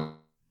violent.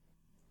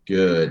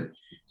 Good.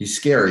 He's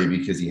scary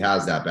because he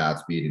has that bat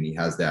speed and he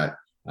has that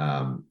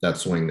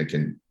swing that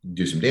can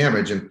do some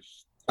damage. And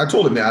I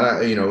told him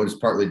that, it was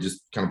partly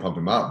just kind of pump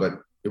him up, but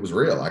it was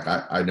real. Like,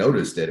 I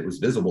noticed it. It was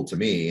visible to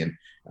me. And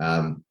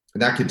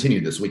that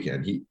continued this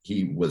weekend.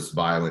 He was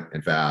violent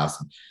and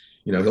fast.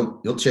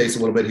 He'll chase a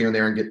little bit here and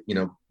there and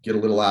get a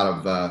little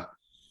out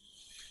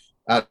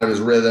of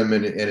his rhythm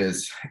and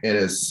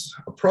his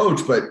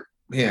approach, but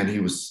man, he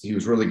was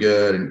really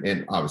good,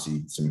 and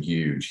obviously some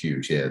huge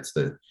hits.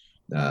 The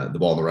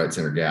ball in the right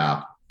center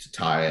gap to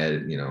tie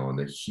it, and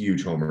the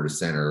huge homer to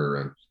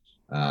center,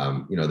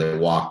 and they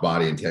walk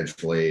body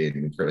intentionally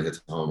and really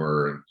hits a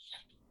homer. And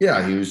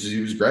yeah, he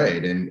was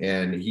great,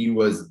 and he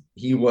was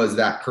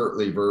that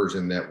Kirtley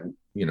version that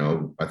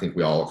I think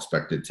we all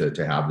expected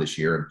to have this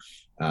year.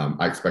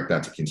 I expect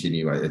that to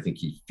continue. I think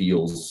he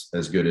feels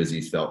as good as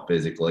he's felt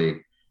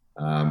physically.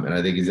 And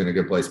I think he's in a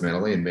good place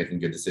mentally and making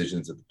good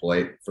decisions at the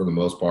plate for the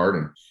most part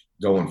and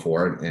going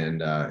for it.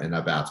 And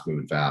that bat's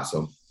moving fast.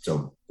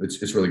 So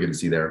it's really good to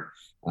see there.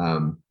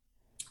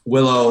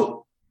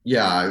 Willow,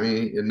 yeah, I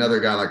mean, another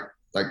guy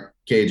like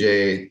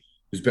KJ,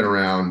 who's been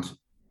around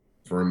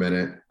for a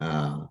minute,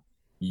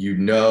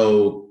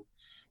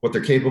 what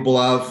they're capable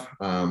of.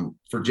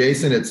 For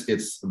Jason,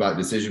 it's about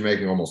decision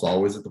making almost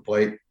always at the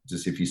plate.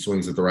 Just if he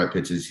swings at the right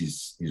pitches,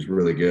 he's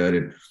really good.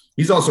 And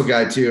he's also a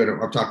guy too,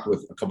 and I've talked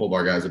with a couple of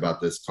our guys about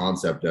this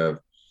concept of,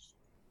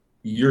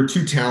 you're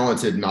too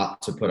talented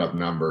not to put up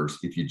numbers.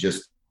 If you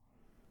just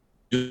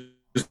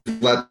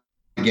let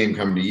the game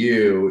come to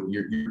you,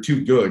 you're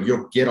too good.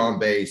 You'll get on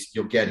base,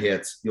 you'll get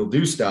hits, you'll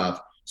do stuff.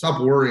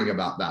 Stop worrying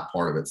about that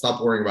part of it.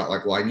 Stop worrying about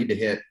I need to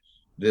hit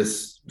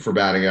this for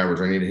batting average,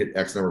 or I need to hit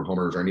X number of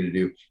homers, or I need to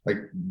do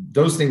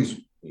those things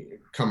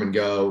come and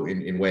go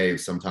in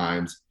waves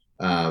sometimes.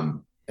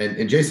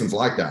 and Jason's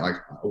like that. Like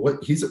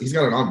what he's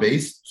got an on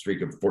base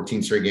streak of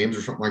 14 straight games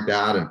or something like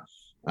that.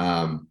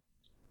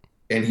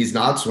 And he's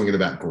not swinging the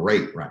bat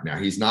great right now.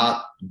 He's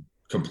not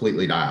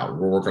completely dialed.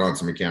 We're working on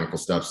some mechanical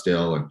stuff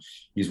still, and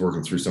he's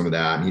working through some of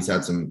that. And he's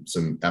had some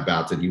at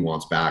bats that he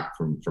wants back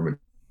from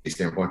a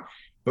standpoint.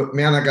 But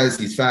man,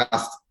 he's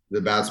fast. The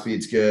bat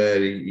speed's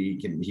good. He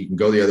can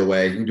go the other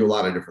way. He can do a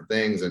lot of different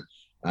things.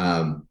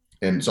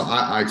 And so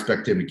I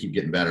expect him to keep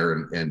getting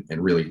better and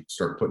really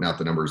start putting out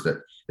the numbers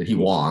that he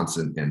wants.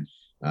 And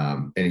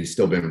he's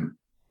still been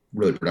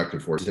really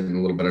productive for us. He's hitting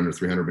a little bit under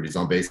 300, but he's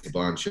on base a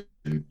bunch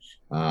and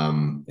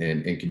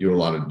can do a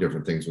lot of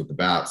different things with the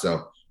bat.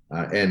 So,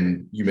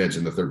 and you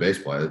mentioned the third base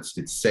play.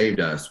 It's saved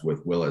us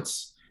with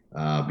Willits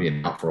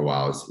being out for a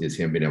while is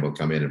him being able to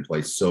come in and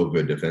play so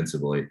good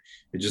defensively.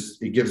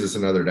 It gives us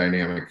another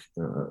dynamic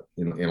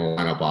in a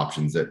lineup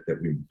options that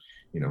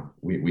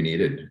we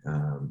needed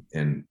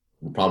and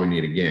we'll probably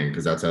need again,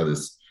 because that's how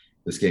this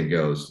game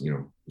goes.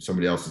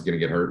 Somebody else is going to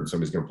get hurt and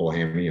somebody's going to pull a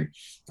hammy, and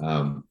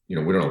we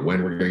don't know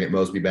when we're going to get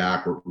Mosby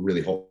back. We're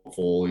really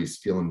hopeful he's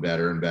feeling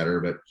better and better,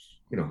 but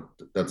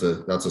that's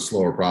a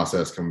slower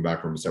process coming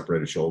back from a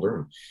separated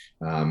shoulder.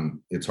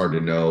 It's hard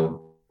to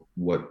know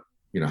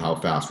how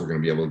fast we're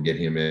going to be able to get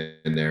him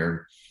in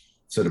there.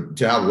 So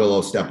to have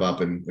Willow step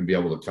up and be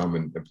able to come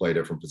and play a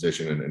different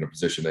position and in a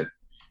position that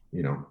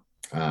he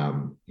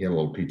had a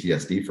little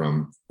PTSD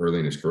from early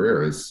in his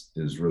career is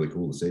really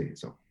cool to see.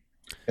 So,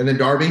 and then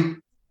Darby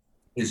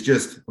is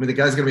the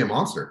guy's going to be a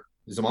monster.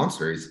 He's a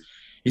monster.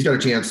 He's got a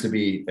chance to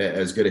be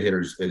as good a hitter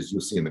as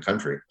you'll see in the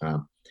country.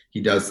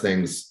 He does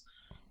things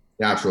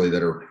naturally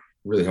that are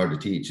really hard to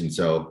teach. And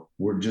so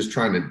we're just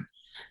trying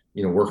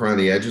to, work around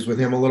the edges with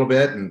him a little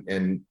bit.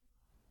 And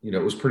it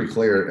was pretty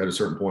clear at a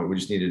certain point, we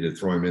just needed to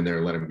throw him in there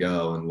and let him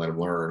go and let him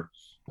learn.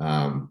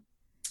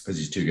 Because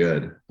he's too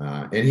good.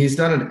 And he's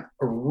done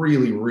a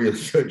really, really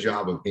good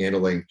job of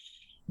handling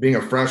being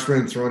a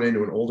freshman, thrown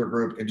into an older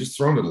group, and just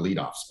thrown to the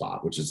leadoff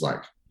spot, which is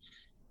like,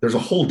 there's a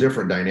whole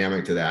different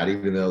dynamic to that,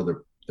 even though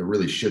there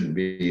really shouldn't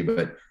be.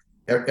 But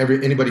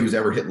anybody who's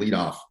ever hit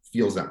leadoff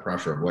feels that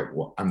pressure of like,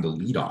 well, I'm the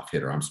leadoff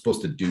hitter. I'm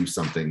supposed to do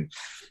something,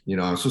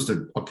 I'm supposed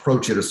to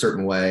approach it a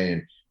certain way.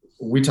 And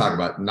we talk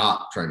about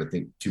not trying to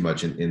think too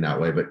much in that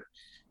way, but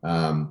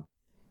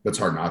it's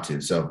hard not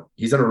to. So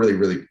he's done a really,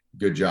 really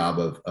good job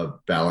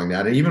of battling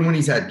that. And even when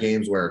he's had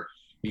games where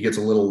he gets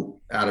a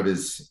little out of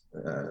his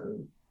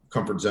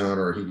comfort zone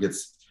or he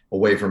gets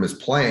away from his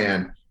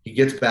plan, he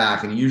gets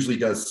back and he usually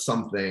does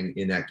something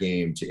in that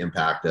game to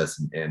impact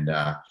us.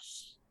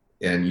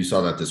 And you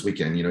saw that this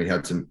weekend. He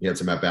had some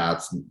at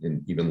bats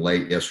and even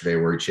late yesterday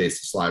where he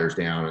chased the sliders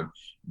down, and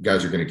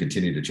guys are going to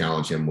continue to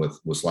challenge him with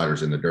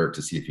sliders in the dirt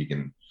to see if he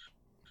can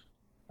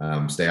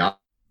stay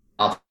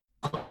off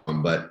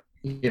them. But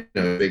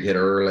big hit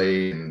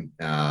early and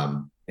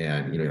home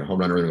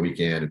run early in the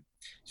weekend.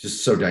 It's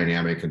just so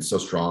dynamic and so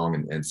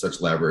strong and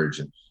such leverage.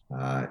 And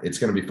it's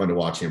going to be fun to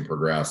watch him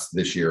progress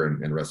this year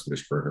and the rest of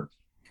his career.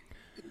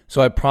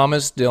 So I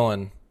promised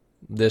Dylan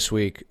this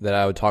week that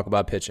I would talk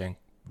about pitching.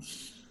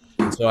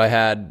 And so I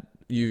had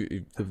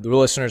the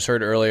listeners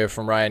heard earlier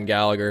from Ryan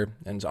Gallagher,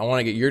 and I want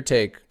to get your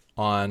take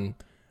on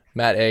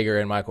Matt Ager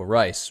and Michael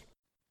Rice.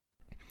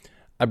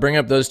 I bring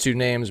up those two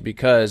names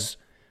because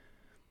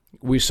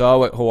we saw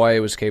what Hawaii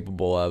was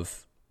capable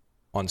of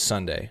on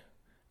Sunday,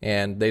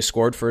 and they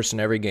scored first in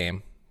every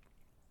game.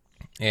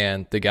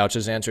 And the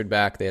Gauchos answered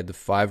back. They had the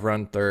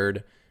 5-run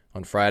third.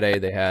 On Friday,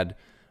 they had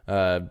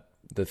the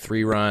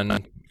 3-run, I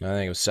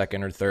think it was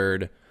second or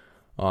third,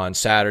 on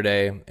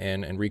Saturday,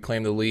 and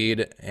reclaimed the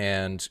lead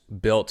and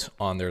built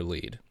on their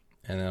lead.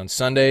 And then on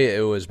Sunday,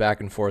 it was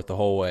back and forth the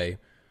whole way,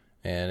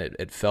 and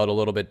it felt a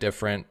little bit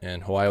different,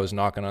 and Hawaii was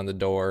knocking on the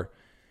door.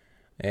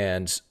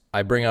 And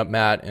I bring up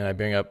Matt and I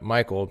bring up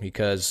Michael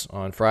because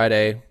on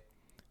Friday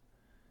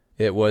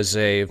it was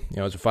a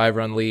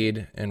 5-run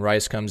lead and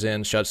Rice comes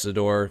in, shuts the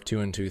door, 2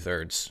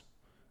 2/3.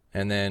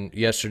 And then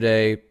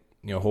yesterday,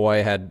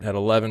 Hawaii had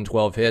 11,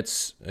 12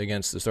 hits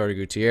against the starter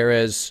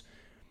Gutierrez,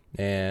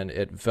 and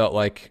it felt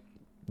like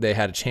they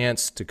had a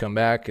chance to come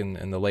back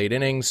in the late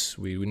innings.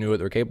 We knew what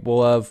they were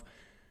capable of,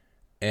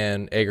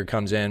 and Ager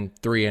comes in,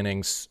 3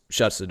 innings,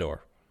 shuts the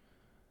door.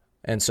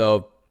 And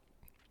so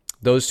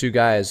those two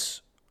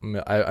guys,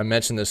 I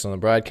mentioned this on the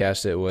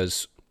broadcast.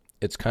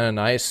 It's kind of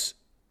nice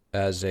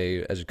as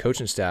a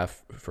coaching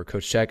staff for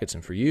Coach Checketts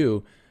and for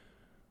you.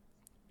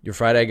 Your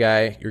Friday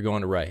guy, you're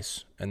going to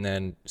Rice, and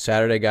then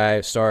Saturday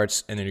guy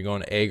starts, and then you're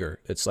going to Ager.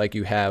 It's like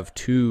you have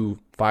 2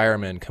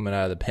 firemen coming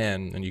out of the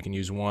pen, and you can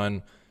use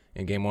one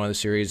in game 1 of the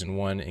series and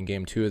one in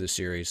game 2 of the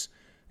series.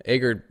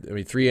 Ager,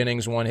 3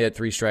 innings, 1 hit,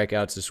 3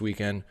 strikeouts this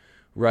weekend.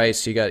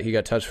 Rice, he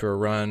got touched for a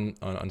run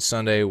on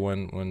Sunday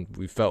when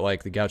we felt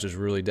like the Gauchos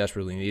really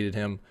desperately needed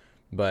him.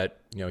 But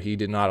he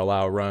did not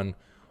allow a run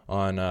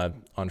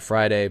on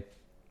Friday.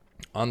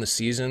 On the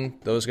season,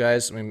 those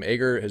guys,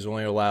 Ager has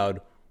only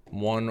allowed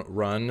 1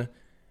 run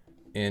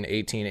in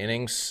 18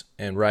 innings,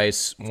 and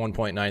Rice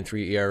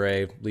 1.93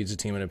 ERA, leads the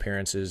team in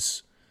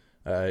appearances,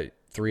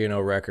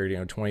 3-0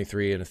 record,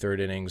 23 in the third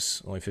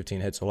innings, only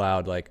 15 hits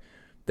allowed. Like,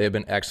 they've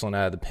been excellent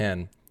out of the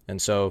pen.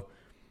 And so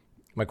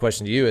my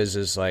question to you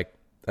is like,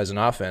 as an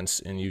offense,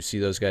 and you see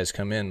those guys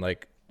come in,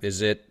 like, is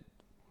the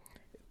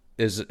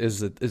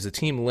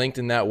team linked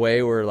in that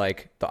way where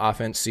like the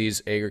offense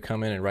sees Ager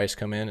come in and Rice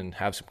come in and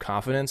have some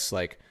confidence?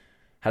 Like,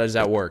 how does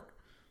that work?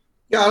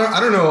 Yeah, I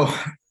don't know.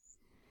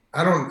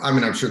 I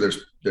mean, I'm sure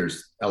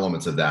there's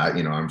elements of that.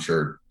 You know, I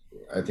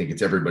think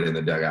it's everybody in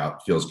the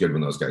dugout feels good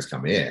when those guys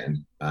come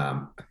in.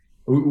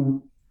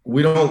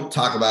 We don't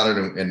talk about it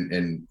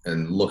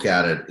and look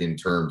at it in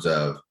terms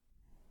of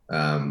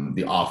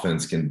the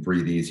offense can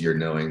breathe easier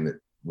knowing that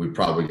we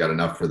probably got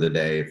enough for the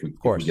day if we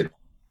get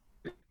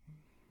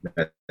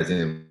guys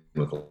in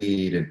with a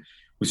lead. And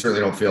we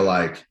certainly don't feel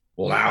like,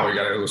 well, now we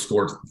got to go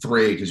score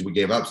 3 because we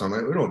gave up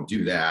something. We don't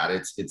do that.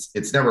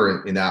 It's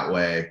never in that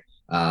way.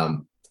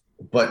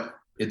 But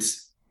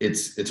it's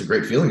a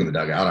great feeling in the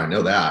dugout. I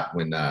know that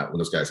when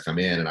those guys come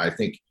in, and I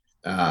think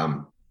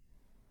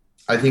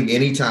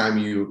anytime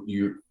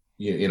you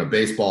in a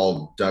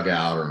baseball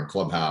dugout or in a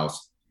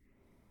clubhouse,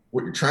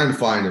 what you're trying to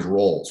find is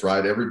roles,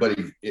 right?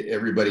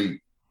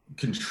 Everybody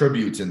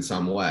contributes in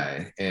some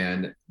way,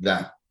 and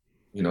that,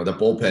 you know, the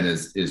bullpen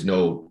is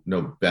no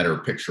better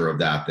picture of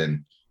that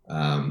than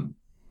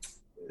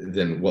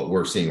what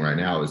we're seeing right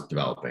now is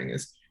developing.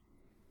 Is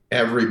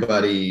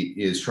everybody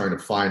is trying to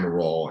find a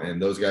role,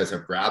 and those guys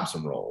have grabbed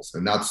some roles,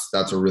 and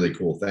that's a really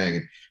cool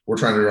thing. We're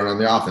trying to run on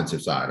the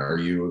offensive side. Are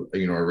you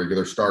a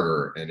regular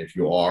starter? And if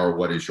you are,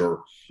 what is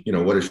your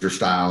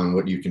style and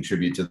what do you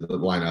contribute to the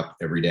lineup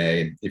every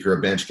day? And if you're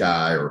a bench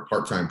guy or a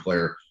part-time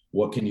player,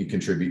 what can you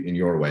contribute in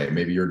your way?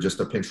 Maybe you're just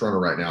a pinch runner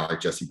right now,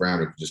 like Jesse Brown,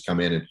 who can just come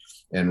in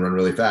and run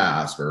really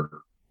fast, or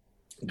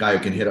a guy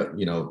who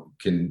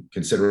can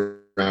can sit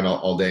around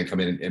all day and come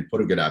in and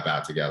put a good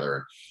at-bat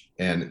together.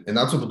 And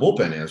that's what the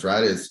bullpen is,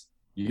 right? Is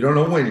you don't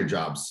know when your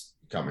job's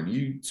coming.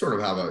 You sort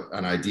of have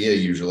an idea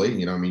usually.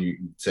 You know, I mean, you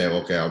say,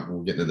 okay,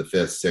 we'll get into the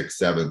 5th, 6th,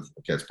 7th.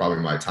 Okay, it's probably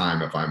my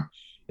time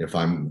if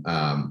I'm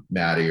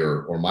Matty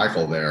or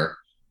Michael there.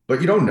 But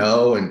you don't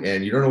know,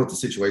 and you don't know what the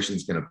situation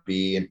is going to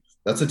be, and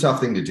that's a tough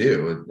thing to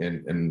do.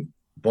 And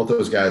both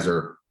those guys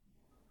are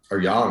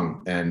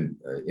young and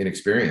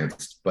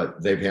inexperienced,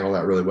 but they've handled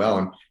that really well.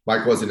 And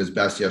Mike wasn't his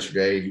best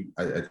yesterday.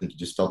 I think he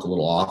just felt a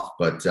little off,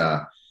 but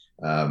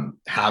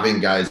having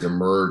guys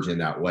emerge in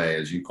that way,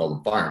 as you call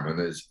them, firemen,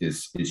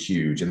 is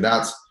huge. And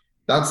that's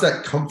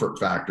that comfort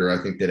factor I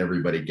think that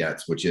everybody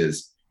gets, which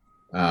is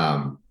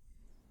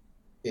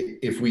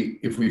if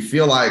we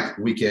feel like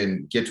we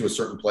can get to a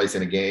certain place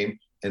in a game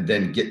and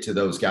then get to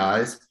those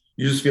guys,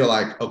 you just feel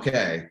like,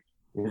 okay,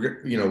 we're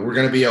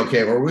going to be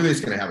okay, or we're at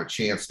least going to have a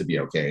chance to be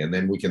okay. And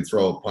then we can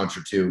throw a punch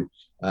or two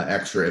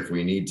extra if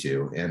we need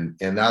to. And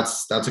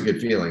that's a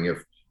good feeling.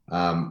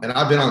 And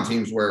I've been on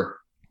teams where,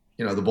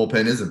 the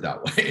bullpen isn't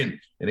that way,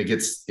 and it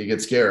gets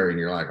scary, and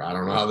you're like, I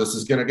don't know how this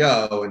is going to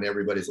go, and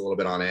everybody's a little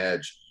bit on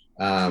edge.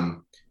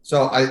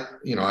 So I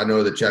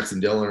know that Chex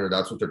and Dylan,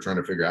 that's what they're trying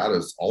to figure out,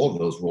 is all of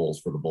those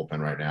roles for the bullpen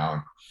right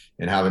now,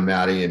 and having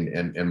Matty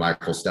and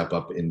Michael step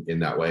up in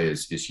that way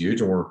is huge,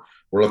 and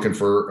we're looking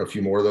for a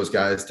few more of those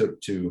guys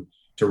to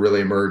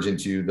really emerge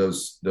into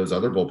those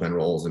other bullpen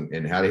roles,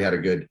 and Hattie had a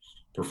good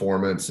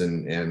performance,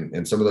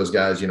 and some of those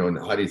guys, and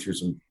Huddy threw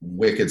some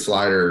wicked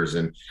sliders,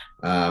 and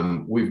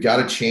we've got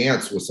a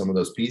chance with some of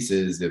those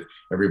pieces if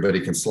everybody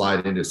can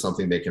slide into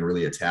something they can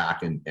really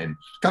attack and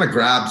kind of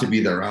grab to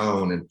be their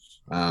own.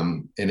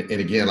 And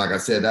again, like I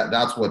said,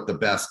 that's what the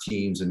best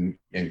teams and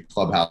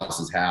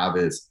clubhouses have,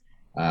 is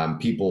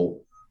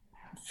people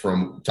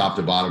from top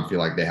to bottom feel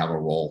like they have a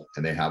role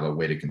and they have a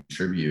way to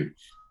contribute,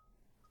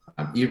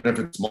 even if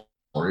it's small,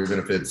 or even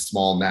if it's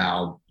small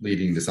now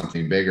leading to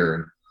something bigger.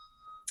 And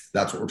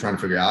that's what we're trying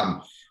to figure out.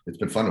 And it's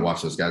been fun to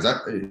watch those guys.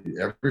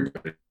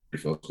 Everybody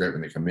feels great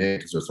when they come in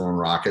because they're throwing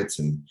rockets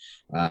and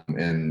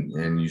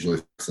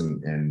usually,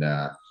 and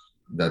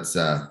that's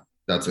a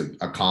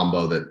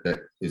combo that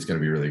is going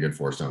to be really good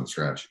for us down the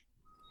stretch.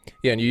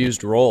 Yeah. And you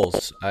used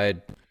roles. I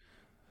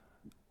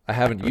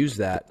haven't used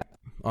that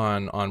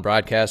on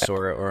broadcasts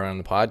or on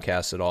the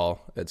podcast at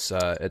all. It's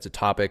a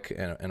topic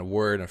and a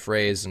word and a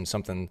phrase and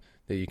something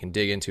that you can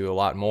dig into a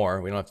lot more.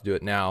 We don't have to do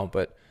it now,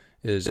 but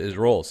is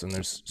roles. And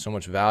there's so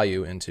much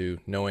value into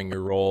knowing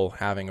your role,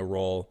 having a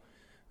role,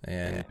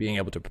 and being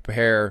able to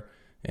prepare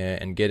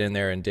and get in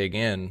there and dig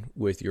in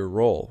with your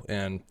role.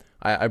 And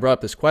I brought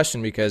up this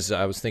question because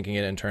I was thinking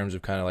it in terms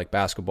of kind of like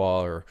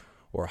basketball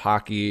or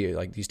hockey,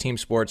 like these team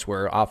sports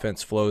where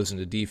offense flows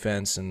into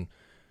defense and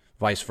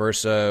vice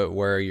versa,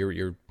 where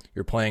you're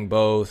playing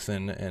both,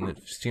 and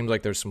it seems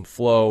like there's some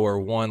flow where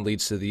one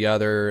leads to the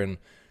other, and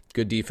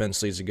good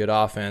defense leads to good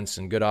offense,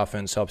 and good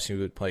offense helps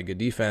you play good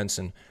defense.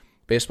 And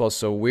baseball is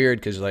so weird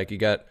because like you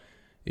got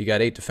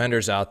 8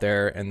 defenders out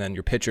there, and then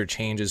your pitcher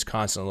changes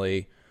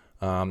constantly.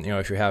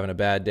 If you're having a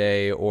bad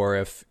day, or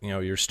if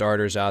your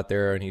starter's out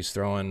there and he's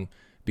throwing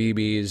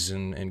BBs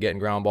and getting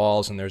ground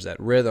balls, and there's that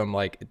rhythm,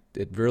 like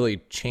it really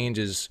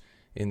changes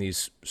in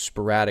these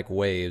sporadic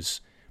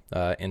waves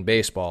in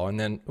baseball. And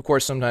then of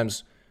course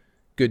sometimes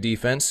good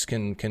defense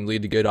can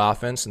lead to good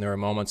offense, and there are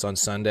moments on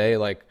Sunday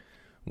like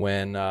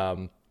when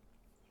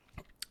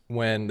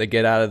when they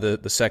get out of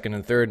the second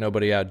and third,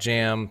 nobody out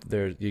jam.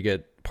 There you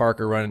get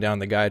Parker running down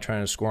the guy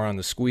trying to score on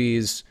the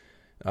squeeze.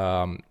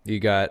 You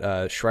got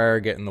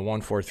Schreier getting the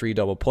 1-4-3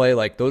 double play.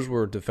 Like, those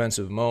were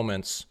defensive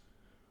moments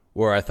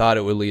where I thought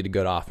it would lead to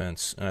good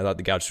offense, and I thought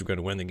the Gauchos were going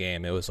to win the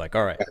game. It was like,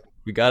 all right,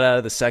 we got out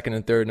of the second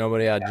and third,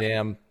 nobody out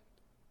jam.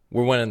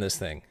 We're winning this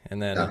thing.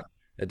 And then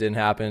it didn't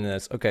happen. And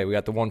it's okay. We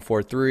got the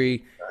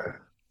 1-4-3,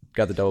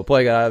 got the double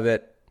play, got out of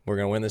it. We're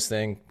going to win this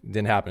thing. It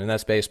didn't happen. And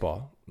that's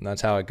baseball. And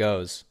that's how it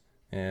goes.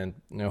 And,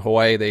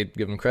 Hawaii, they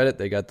give them credit.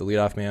 They got the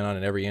leadoff man on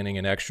in every inning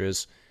in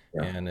extras.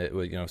 Yeah. And it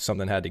was,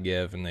 something had to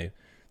give, and they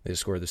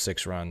scored the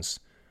 6 runs.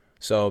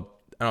 So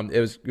it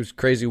was a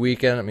crazy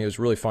weekend. I mean, it was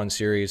a really fun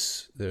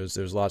series.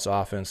 There's lots of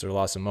offense. There's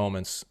lots of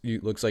moments.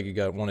 Looks like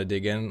you want to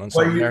dig in on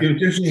something there. It's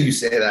interesting you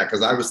say that,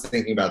 because I was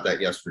thinking about that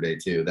yesterday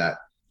too, that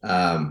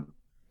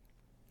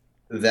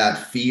that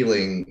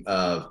feeling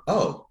of,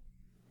 oh,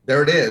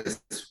 there it is.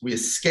 We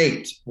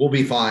escaped. We'll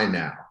be fine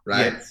now,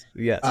 right?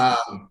 Yes.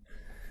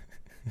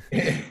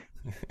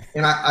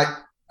 And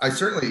I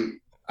certainly,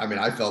 I mean,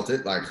 I felt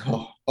it like,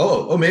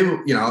 oh, maybe,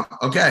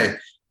 okay,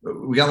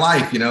 we got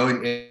life,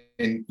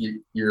 and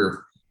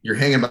you're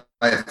hanging by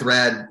a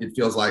thread, it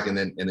feels like, and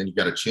then you've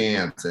got a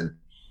chance. And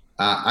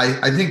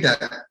I think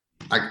that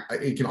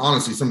it can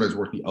honestly sometimes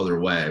work the other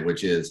way,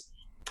 which is,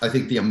 I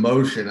think the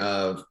emotion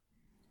of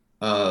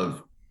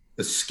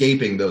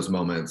escaping those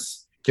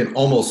moments can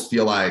almost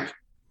feel like,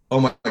 oh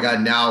my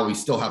God, now we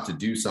still have to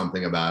do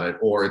something about it,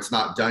 or it's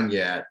not done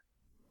yet,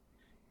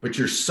 but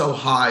you're so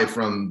high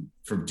from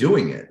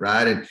doing it,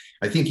 right? And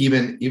I think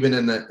even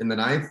in the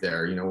ninth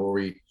there, where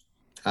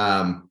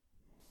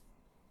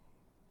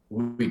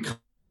we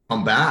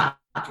come back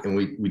and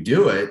we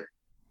do it,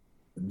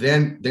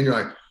 then you're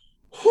like,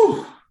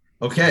 whew,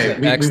 okay,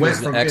 we went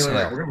from feeling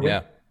like we're gonna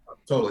win.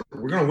 Totally,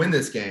 we're gonna win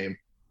this game.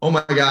 Oh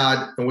my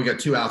God, and we got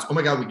 2 outs. Oh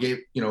my God, we gave,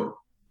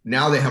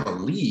 now they have a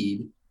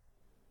lead.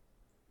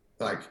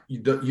 Like, you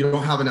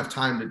don't have enough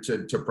time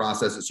to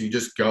process it, so you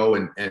just go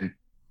and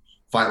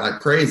fight like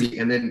crazy,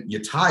 and then you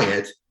tie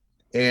it,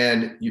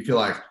 and you feel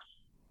like,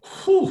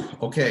 whew,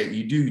 okay,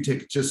 you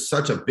take just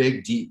such a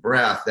big deep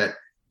breath that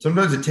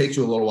sometimes it takes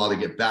you a little while to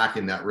get back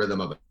in that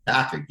rhythm of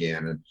attack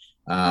again.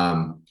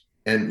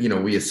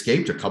 And we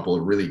escaped a couple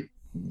of really,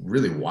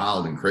 really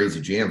wild and crazy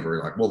jams where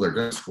you're like, well, they're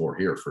going to score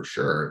here for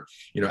sure.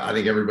 I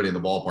think everybody in the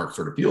ballpark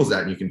sort of feels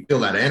that, and you can feel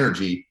that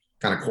energy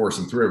kind of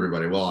coursing through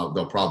everybody. Well,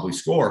 they'll probably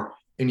score,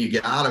 and you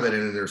get out of it,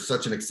 and there's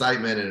such an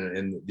excitement,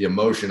 and the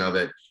emotion of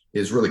it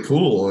is really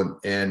cool.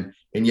 And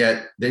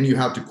yet then you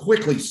have to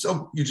quickly,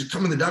 so you just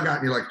come in the dugout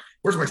and you're like,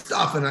 where's my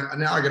stuff? And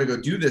now I got to go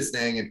do this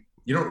thing. And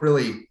you don't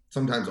really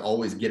sometimes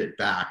always get it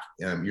back.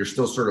 You're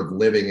still sort of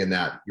living in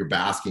that, you're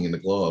basking in the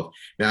glow of,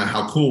 now,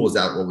 how cool was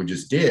that, what we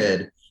just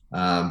did?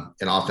 And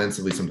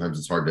offensively, sometimes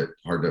it's hard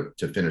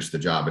to finish the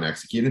job and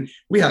execute. And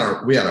we had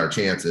our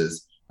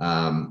chances.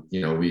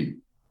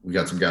 We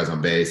got some guys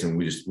on base, and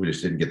we just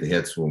didn't get the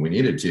hits when we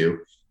needed to.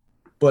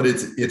 But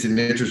it's an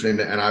interesting,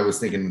 and I was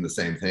thinking the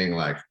same thing,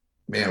 like,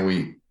 man,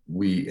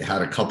 we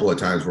had a couple of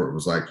times where it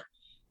was like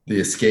the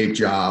escape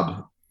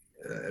job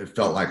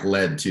felt like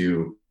led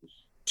to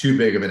too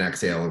big of an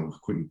exhale, and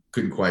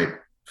couldn't quite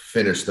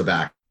finish the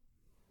back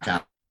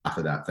half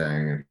of that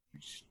thing.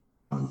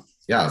 And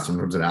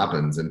sometimes it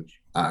happens, and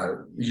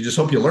you just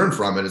hope you learn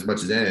from it as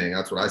much as anything.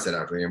 That's what I said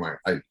after the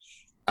game.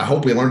 I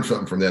hope we learned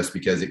something from this,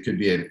 because it could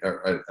be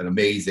an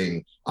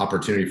amazing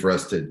opportunity for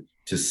us to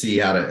see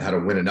how to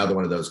win another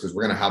one of those, because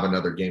we're going to have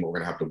another game where we're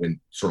going to have to win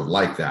sort of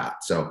like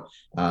that. So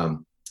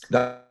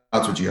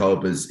that's what you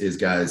hope is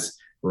guys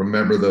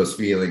remember those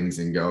feelings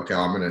and go, okay,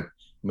 I'm going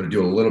to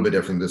do it a little bit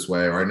different this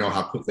way, or I know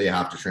how quickly I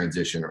have to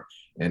transition,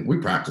 and we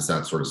practice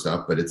that sort of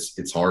stuff, but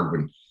it's hard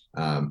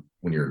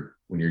when you're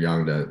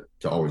young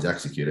to always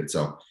execute it.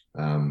 So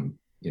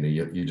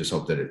you just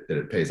hope that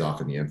it pays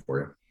off in the end for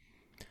you.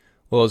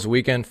 Well, it was a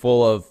weekend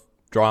full of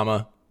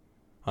drama,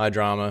 high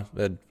drama.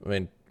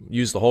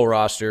 Used the whole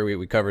roster.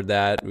 We covered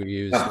that. We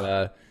used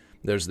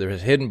there's a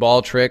hidden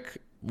ball trick,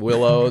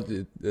 Willow,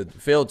 the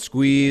failed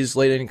squeeze,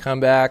 late inning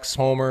comebacks,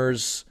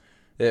 homers.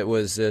 It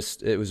was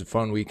a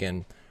fun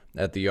weekend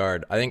at the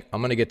yard. I think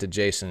I'm gonna get to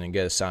Jason and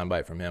get a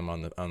soundbite from him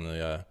on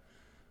the.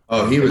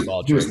 He was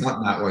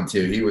not that one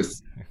too.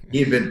 He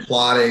had been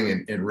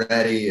plotting and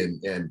ready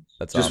and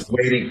that's just awesome.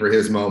 Waiting for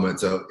his moment.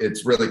 So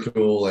it's really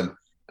cool, and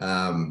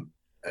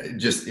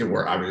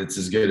it's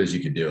as good as you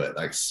could do it.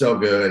 Like, so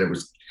good. It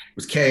was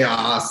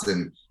chaos,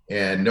 and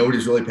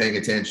nobody's really paying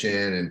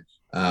attention,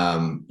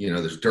 and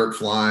there's dirt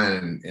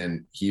flying,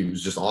 and he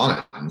was just on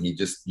it, and he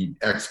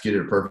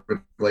executed it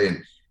perfectly.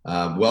 And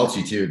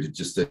Welchie too,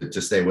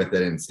 to stay with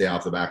it and stay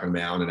off the back of the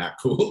mound and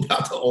act cool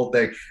about the whole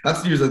thing.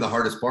 That's usually the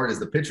hardest part, is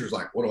the pitcher's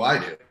like, what do I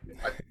do?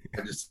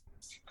 I just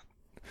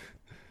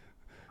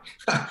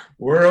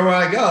where do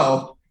I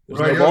go?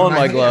 There's no ball in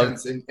my glove.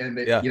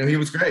 And he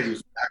was great. He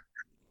was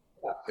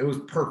it was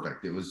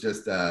perfect. It was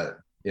just I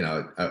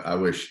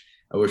wish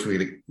we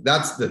could.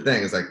 That's the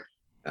thing, is like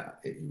I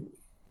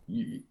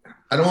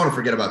don't want to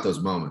forget about those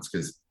moments,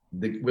 because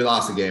we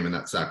lost the game and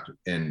that sucked,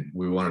 and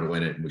we wanted to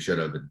win it and we should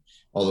have, and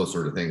all those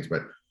sort of things.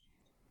 But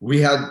we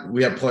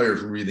had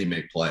players really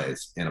make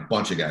plays, and a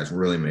bunch of guys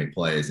really make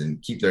plays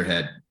and keep their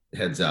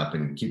heads up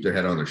and keep their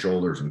head on their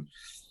shoulders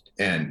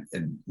and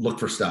look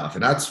for stuff.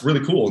 And that's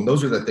really cool. And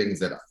those are the things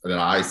that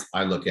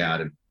I look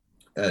at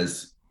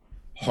as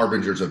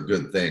harbingers of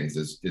good things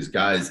is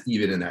guys,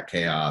 even in that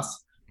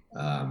chaos,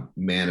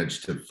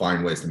 manage to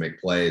find ways to make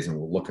plays, and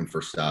we're looking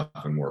for stuff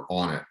and we're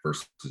on it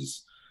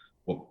versus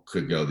what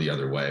could go the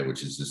other way,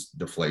 which is just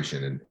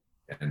deflation.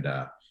 And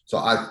so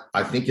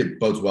I think it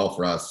bodes well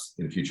for us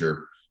in the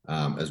future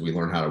as we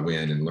learn how to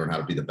win and learn how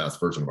to be the best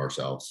version of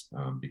ourselves,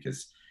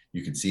 because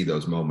you could see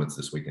those moments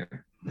this weekend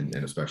and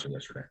especially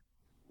yesterday.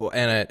 Well,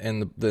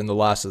 and in the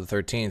loss of the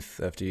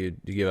 13th, after you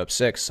give up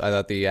 6, I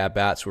thought the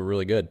at-bats were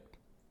really good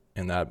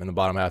in the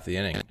bottom half of the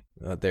inning.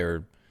 They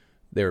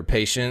were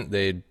patient.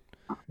 They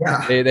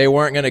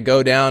weren't going to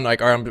go down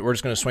like, all right, we're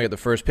just going to swing at the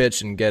first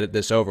pitch and get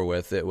this over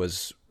with. It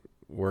was,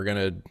 we're going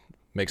to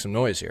make some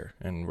noise here,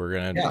 and we're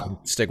going to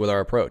stick with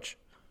our approach.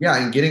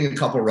 Yeah, and getting a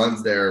couple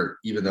runs there,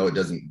 even though it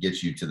doesn't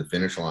get you to the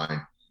finish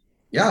line.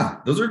 Yeah,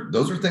 those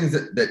are things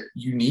that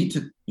you need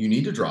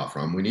to draw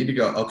from. We need to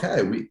go,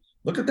 okay, we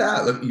look at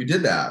that. Look, you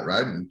did that,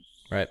 right? And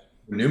right.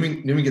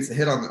 Newman gets a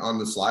hit on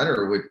the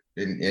slider,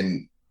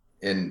 and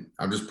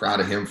I'm just proud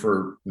of him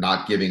for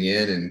not giving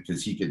in, and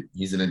because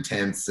he's an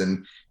intense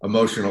and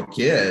emotional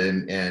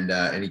kid,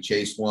 and he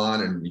chased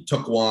one and he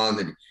took one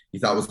that he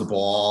thought was the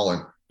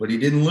ball, but he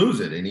didn't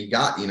lose it, and he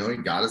got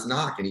his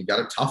knock, and he got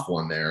a tough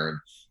one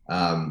there,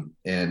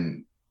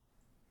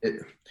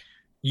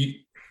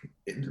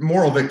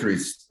 moral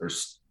victories are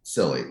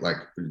silly. Like,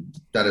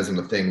 that isn't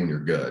a thing when you're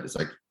good. It's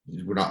like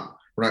we're not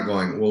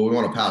going, well, we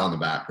want to pat on the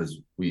back because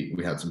we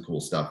had some cool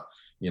stuff,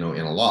 in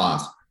a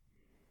loss.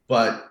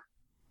 But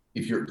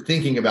if you're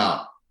thinking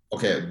about,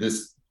 okay,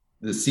 this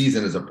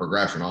season is a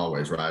progression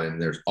always, right?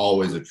 And there's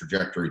always a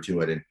trajectory to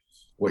it. And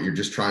what you're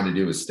just trying to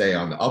do is stay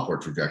on the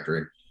upward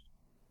trajectory.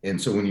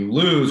 And so when you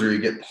lose or you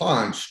get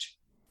punched,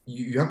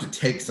 you have to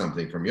take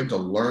something from it. You have to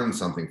learn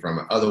something from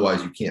it.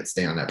 Otherwise, you can't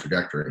stay on that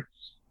trajectory.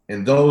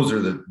 And those are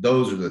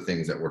the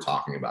things that we're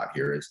talking about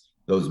here, is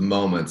those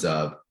moments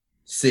of,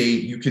 see,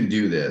 you can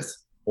do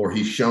this, or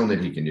he's shown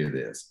that he can do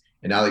this.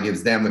 And now that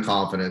gives them the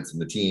confidence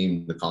and the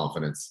team the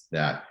confidence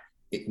that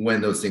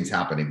when those things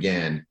happen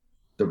again,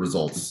 the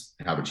results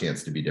have a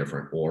chance to be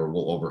different, or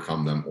we'll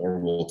overcome them, or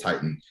we'll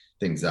tighten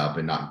things up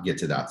and not get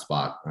to that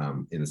spot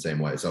in the same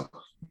way. So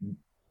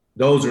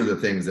those are the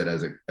things that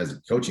as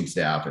a coaching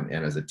staff and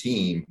as a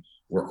team,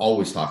 we're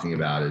always talking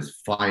about,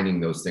 is finding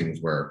those things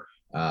where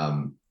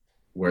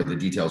the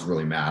details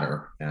really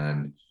matter.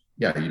 And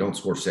yeah, you don't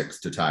score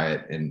 6 to tie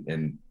it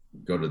and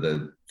go to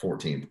the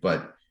 14th,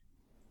 but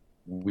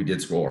we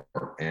did score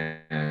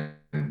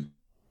and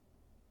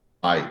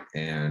fight.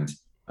 And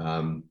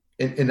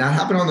that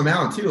happened on the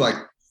mound too. Like,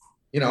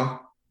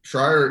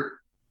 Schreier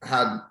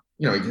had,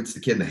 he hits the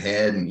kid in the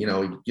head and, he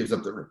gives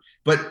up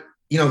but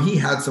he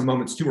had some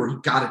moments too where he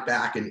got it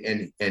back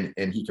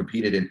and he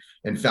competed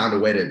and found a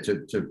way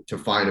to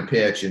find a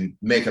pitch and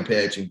make a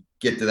pitch and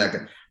get to that guy.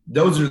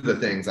 Those are the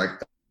things, like,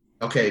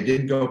 okay, it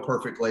didn't go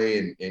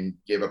perfectly and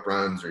gave up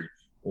runs,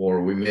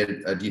 or we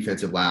made a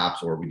defensive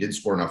lapse, or we didn't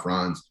score enough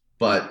runs,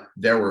 but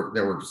there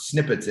were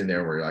snippets in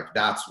there where you're like,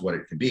 that's what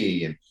it can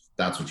be, and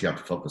that's what you have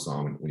to focus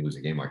on when you lose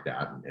a game like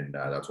that, and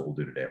that's what we'll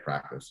do today at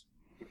practice.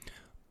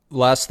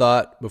 Last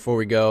thought before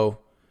we go,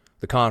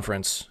 the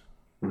conference.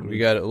 Mm-hmm. We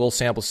got a little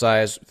sample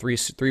size,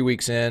 3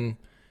 weeks in.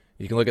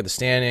 You can look at the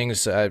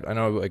standings. I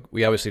know, like,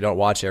 we obviously don't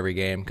watch every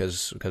game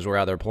because we're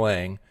out there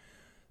playing.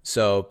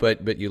 So,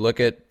 but you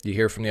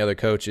hear from the other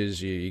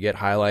coaches, you get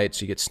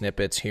highlights, you get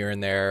snippets here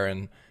and there,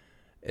 and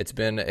it's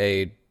been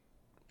a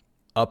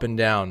up and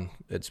down.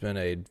 It's been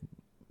a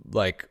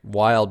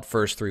wild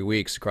first 3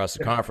 weeks across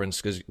the conference,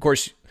 because of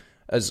course,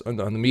 as on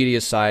the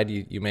media side,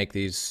 you make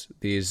these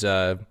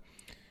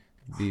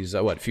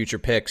future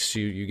picks.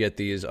 You get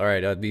these, all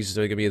right, these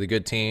are going to be the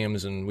good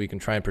teams, and we can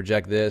try and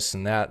project this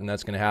and that, and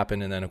that's going to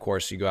happen. And then of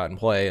course you go out and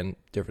play, and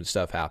different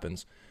stuff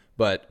happens.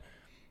 But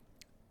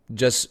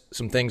just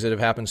some things that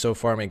have happened so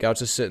far. I mean,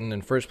 Gauchos is sitting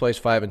in first place,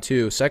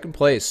 5-2. Second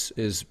place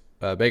is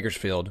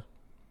Bakersfield,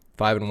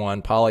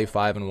 5-1. Poly,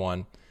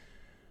 5-1.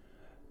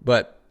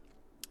 But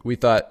we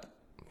thought,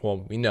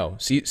 well, we know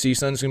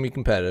CSUN's going to be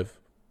competitive.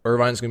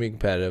 Irvine's going to be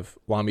competitive.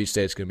 Long Beach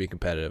State's going to be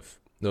competitive.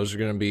 Those are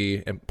going to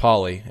be, and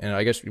Poly, and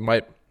I guess we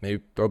might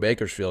maybe throw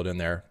Bakersfield in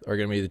there, are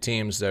going to be the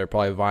teams that are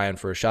probably vying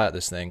for a shot at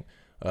this thing,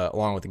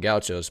 along with the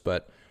Gauchos.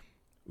 But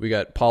we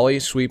got Poly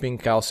sweeping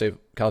Cal State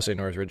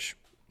Northridge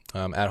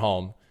at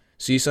home.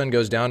 CSUN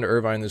goes down to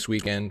Irvine this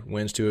weekend,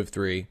 wins 2 of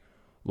 3.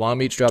 Long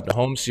Beach dropped a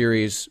home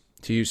series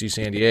to UC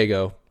San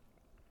Diego.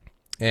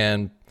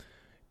 And,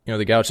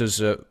 the Gauchos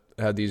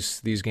had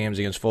these games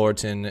against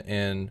Fullerton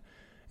and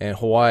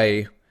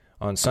Hawaii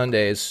on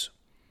Sundays.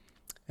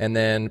 And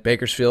then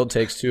Bakersfield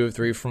takes 2 of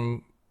 3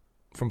 from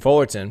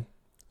Fullerton.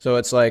 So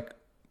it's like,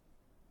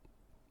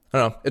 I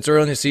don't know, it's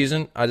early in the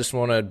season. I just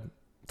want to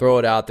throw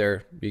it out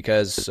there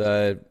because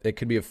it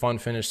could be a fun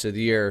finish to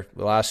the year.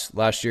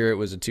 Last year it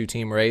was a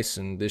 2-team race,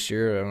 and this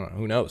year, I don't know,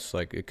 who knows?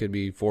 Like, it could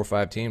be 4 or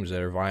 5 teams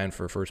that are vying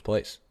for first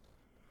place.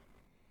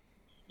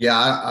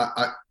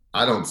 Yeah,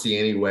 I don't see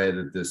any way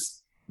that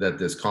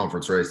this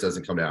conference race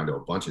doesn't come down to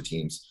a bunch of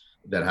teams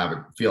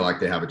that feel like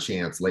they have a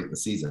chance late in the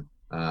season.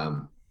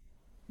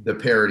 The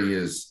parity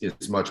is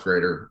much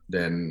greater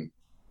than,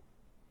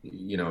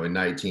 in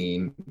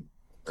 19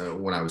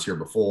 when I was here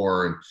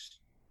before,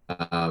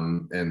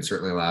 and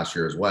certainly last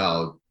year as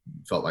well.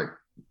 Felt like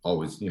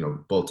always,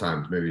 both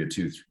times maybe a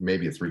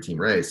 3-team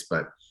race,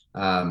 but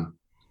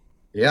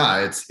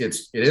yeah,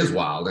 it is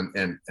wild,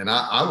 and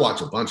I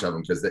watch a bunch of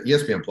them because the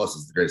ESPN Plus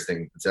is the greatest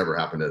thing that's ever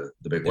happened to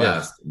the Big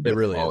West. It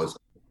really is.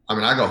 I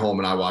mean, I go home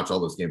and I watch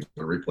all those games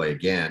on replay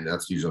again.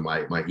 That's usually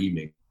my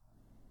evening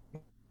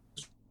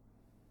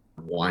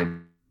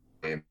wine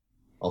game.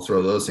 I'll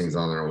throw those things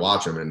on there and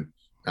watch them,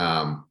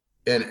 and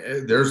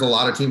there's a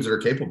lot of teams that are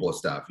capable of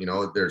stuff.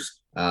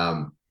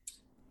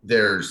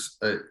 There's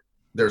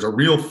a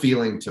real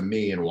feeling to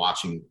me in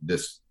watching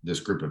this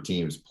group of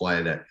teams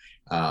play that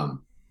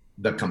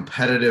the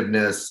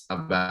competitiveness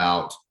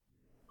about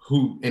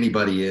who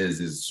anybody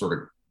is sort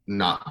of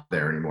not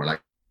there anymore.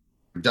 Like,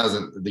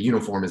 the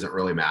uniform isn't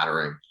really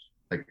mattering.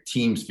 Like,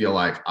 teams feel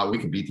like, we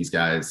can beat these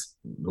guys,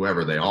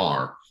 whoever they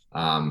are.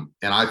 And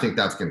I think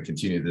that's going to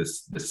continue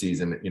this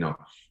season.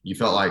 You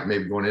felt like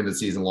maybe going into the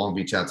season, Long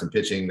Beach had some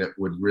pitching that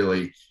would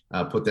really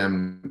put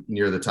them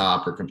near the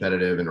top or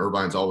competitive. And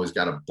Irvine's always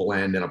got a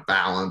blend and a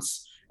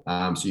balance.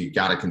 So you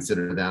got to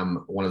consider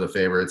them one of the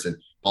favorites. And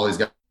Paulie's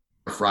got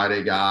a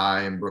Friday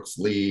guy and Brooks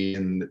Lee,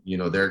 and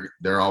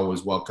they're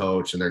always well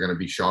coached, and they're going to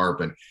be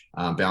sharp and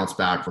bounce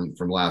back from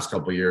the last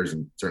couple of years.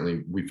 And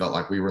certainly we felt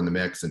like we were in the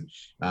mix. And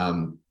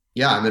and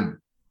then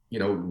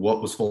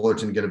what was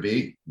Fullerton going to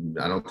be?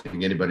 I don't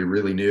think anybody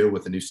really knew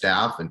with the new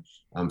staff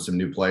and some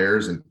new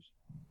players. And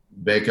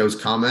Baco's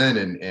coming,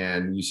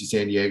 and UC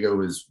San Diego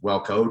is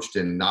well coached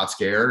and not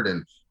scared,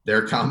 and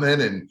they're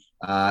coming.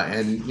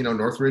 And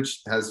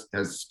Northridge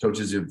has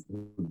coaches who've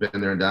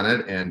been there and done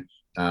it,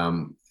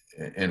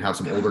 and have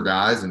some older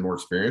guys and more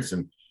experience.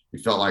 And we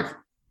felt like,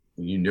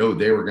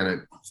 they were going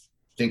to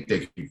think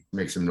they could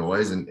make some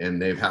noise,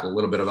 and they've had a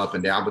little bit of up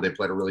and down, but they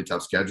played a really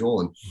tough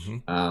schedule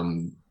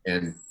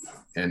and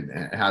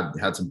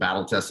had some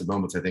battle tested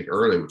moments, I think,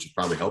 early, which has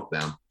probably helped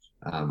them.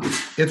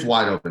 It's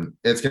wide open.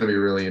 It's going to be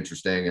really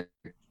interesting.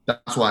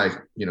 That's why,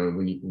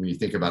 when you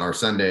think about our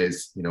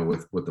Sundays,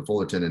 with the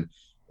Fullerton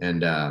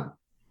and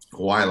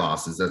Hawaii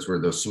losses, that's where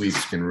those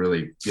sweeps can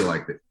really feel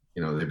like that,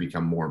 they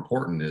become more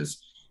important.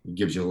 Is it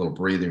gives you a little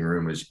breathing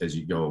room as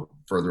you go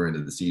further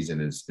into the season,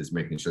 is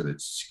making sure that you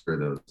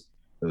secure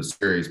those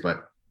series.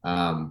 But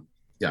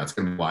it's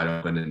going to be wide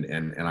open.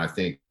 And I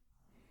think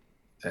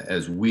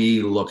as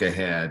we look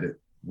ahead,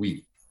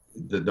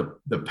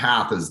 the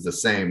path is the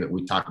same that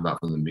we talked about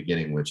from the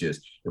beginning, which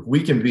is, if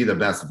we can be the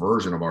best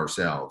version of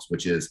ourselves,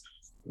 which is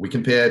we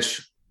can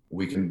pitch,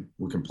 we can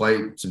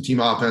play some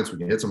team offense, we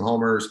can hit some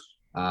homers,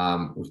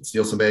 we can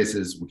steal some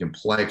bases, we can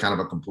play kind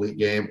of a complete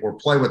game, or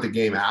play what the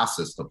game asks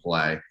us to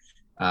play,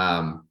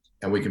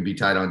 and we can be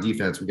tight on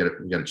defense. We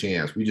got a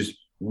chance.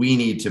 We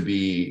need to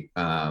be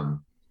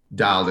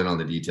dialed in on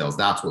the details.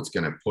 That's what's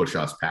going to push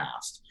us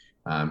past.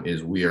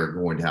 Is we are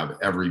going to have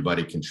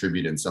everybody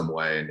contribute in some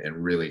way and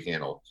really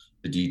handle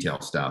the detail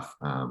stuff.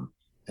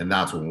 And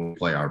that's when we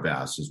play our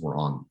best, is we're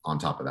on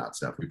top of that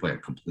stuff. We play a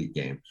complete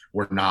game.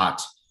 We're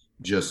not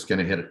just going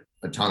to hit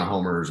a ton of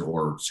homers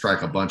or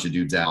strike a bunch of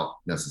dudes out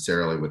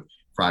necessarily with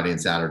Friday and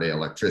Saturday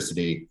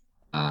electricity.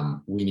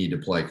 We need to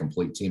play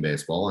complete team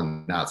baseball,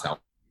 and that's how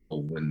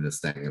we'll win this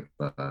thing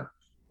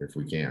if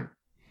we can.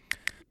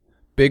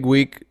 Big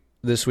week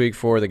this week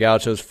for the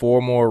Gauchos.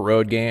 4 more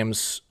road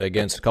games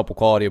against a couple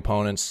quality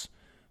opponents.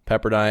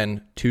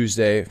 Pepperdine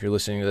Tuesday, if you're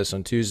listening to this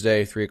on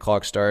Tuesday, 3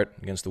 o'clock start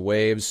against the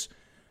Waves.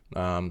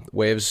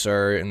 Waves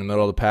are in the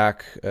middle of the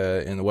pack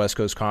in the West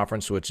Coast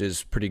Conference, which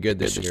is pretty good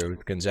this year,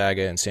 with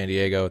Gonzaga and San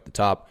Diego at the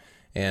top.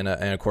 And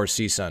of course,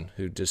 CSUN,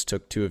 who just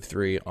took 2 of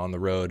 3 on the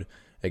road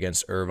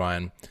against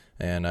Irvine.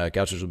 And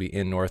Gauchos will be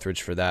in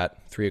Northridge for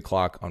that, 3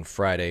 o'clock on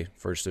Friday,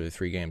 first of the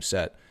 3-game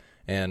set.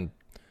 And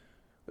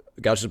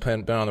Gauchos have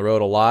been on the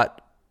road a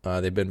lot.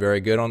 They've been very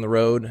good on the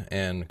road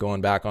and going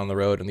back on the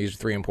road. And these are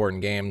 3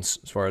 important games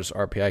as far as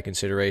RPI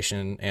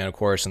consideration, and, of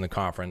course, in the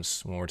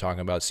conference when we're talking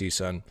about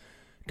CSUN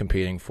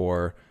competing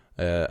for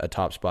a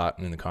top spot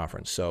in the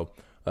conference. So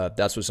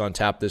that's what's on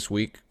tap this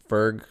week.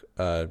 Ferg,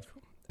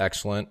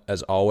 excellent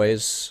as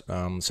always.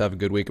 Let's have a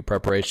good week of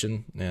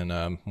preparation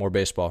and more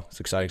baseball. It's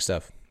exciting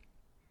stuff.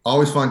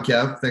 Always fun,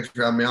 Kev. Thanks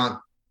for having me on.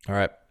 All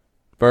right.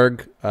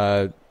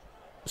 Ferg,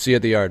 see you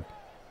at the yard.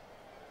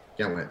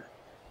 Can't wait.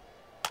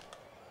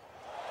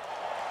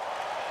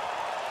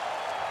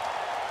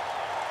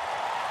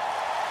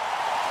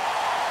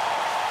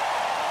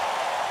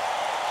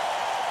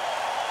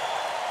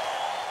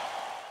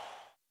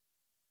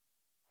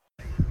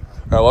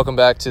 All right, welcome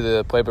back to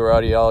the Playboy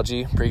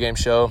Audiology pregame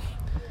show.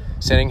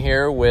 Sitting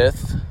here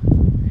with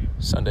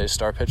Sunday's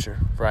star pitcher,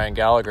 Ryan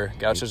Gallagher.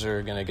 Gauchos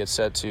are going to get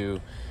set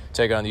to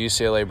take on the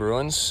UCLA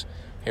Bruins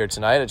here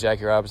tonight at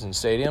Jackie Robinson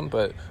Stadium.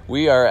 But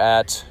we are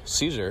at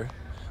Caesar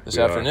this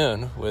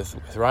afternoon with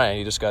Ryan.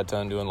 You just got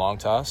done doing long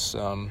toss.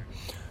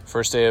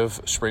 First day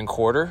of spring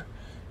quarter.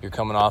 You're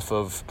coming off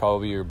of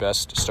probably your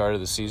best start of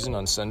the season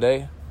on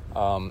Sunday.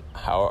 How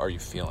are you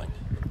feeling?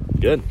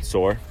 Good.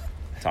 Sore.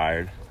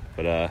 Tired.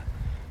 But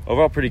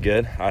overall pretty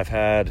good. I've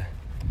had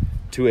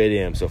 2 8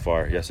 a.m. so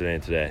far, yesterday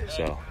and today.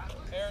 So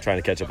trying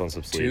to catch up on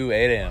some sleep. 2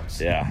 8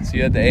 a.m.s. Yeah. So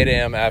you had the 8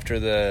 a.m. after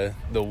the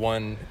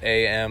 1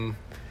 a.m.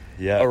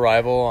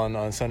 arrival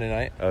on Sunday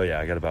night? Oh, yeah.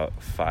 I got about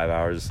 5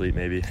 hours of sleep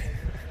maybe.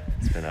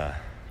 It's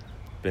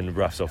been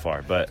rough so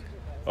far, but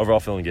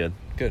overall feeling good.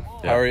 Good.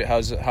 Yeah.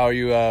 How are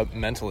you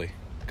mentally?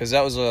 Because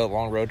that was a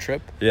long road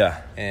trip.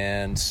 Yeah.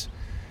 And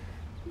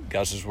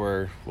Gauchos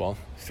were,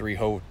 three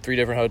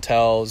different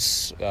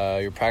hotels.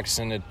 You're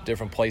practicing at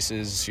different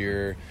places.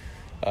 You're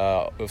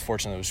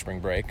fortunately it was spring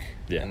break.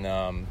 Yeah.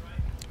 And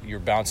you're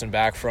bouncing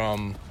back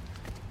from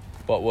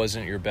what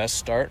wasn't your best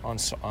start on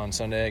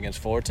Sunday against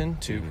Fullerton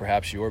to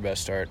perhaps your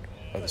best start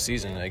of the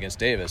season against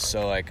Davis.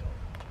 So,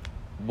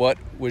 what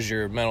was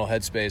your mental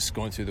headspace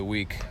going through the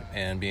week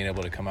and being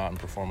able to come out and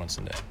perform on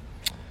Sunday?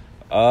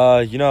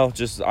 I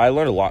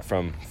learned a lot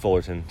from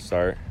Fullerton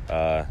start.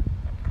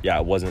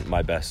 It wasn't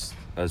my best.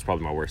 That was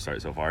probably my worst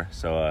start so far.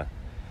 So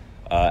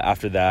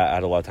after that, I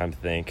had a lot of time to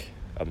think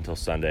up until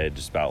Sunday,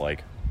 just about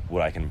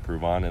what I can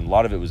improve on, and a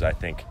lot of it was, I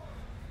think,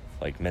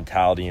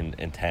 mentality and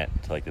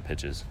intent to the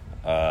pitches.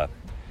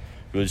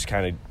 Really just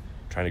kind of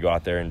trying to go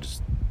out there and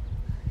just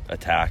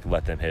attack,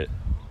 let them hit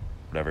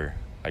whatever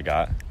I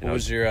got. What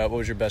was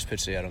your best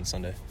pitch that you had on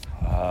Sunday?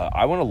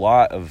 I went a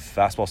lot of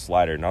fastball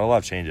slider, not a lot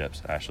of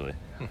changeups actually,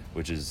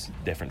 which is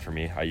different for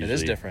me. It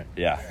is different.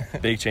 Yeah,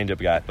 big changeup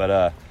guy,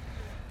 but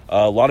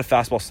a lot of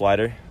fastball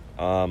slider.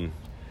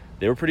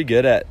 They were pretty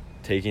good at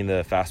taking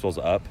the fastballs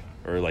up,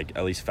 or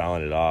at least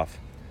fouling it off.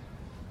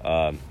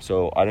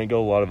 So I didn't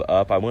go a lot of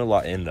up. I went a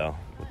lot in though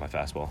with my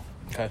fastball.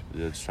 Okay.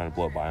 Just trying to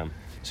blow it by him.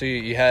 So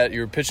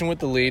you were pitching with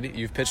the lead.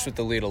 You've pitched with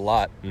the lead a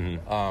lot.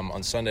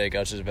 On Sunday,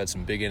 Gauchos have had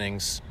some big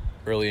innings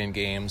early in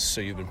games, so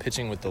you've been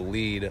pitching with the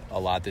lead a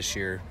lot this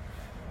year.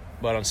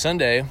 But on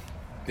Sunday,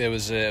 it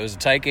was a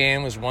tight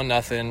game. It was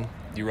 1-0.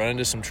 You run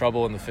into some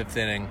trouble in the 5th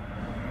inning.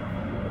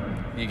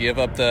 You give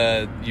up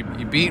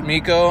you beat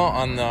Miko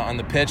on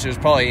the pitch. It was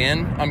probably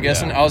in, I'm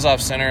guessing. Yeah. I was off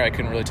center. I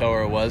couldn't really tell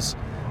where it was.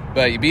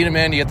 But you beat him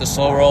in. You get the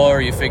slow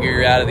roller. You figure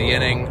you're out of the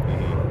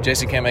inning.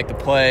 Jason can't make the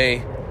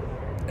play.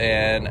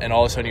 And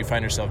all of a sudden you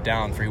find yourself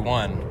down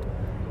 3-1.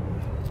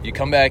 You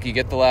come back, you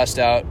get the last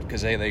out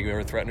because they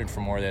were threatened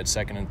for more. They had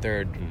second and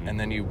third, and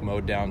then you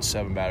mowed down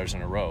 7 batters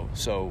in a row.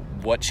 So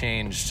what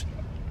changed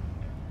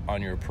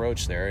on your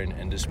approach there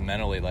and just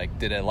mentally?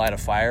 Did it light a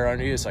fire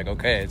under you? It's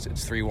okay, it's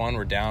 3-1,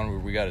 we're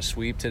down, we got a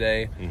sweep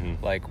today.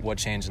 What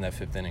changed in that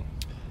 5th inning?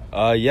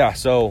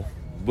 So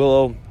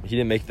Willow, he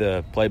didn't make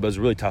the play, but it was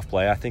a really tough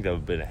play. I think that would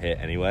have been a hit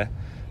anyway.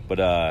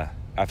 But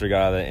after I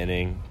got out of the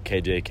inning,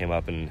 KJ came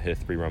up and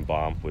hit a 3-run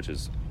bomb, which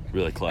is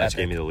really clutch. Epic.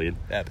 Gave me the lead.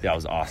 Epic. Yeah, it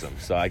was awesome.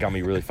 So I got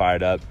me really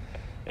fired up.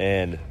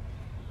 And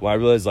when I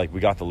realized we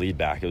got the lead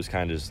back, it was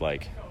kind of just all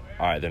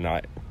right, they're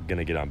not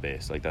gonna get on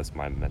base. That's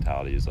my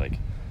mentality. Is I'm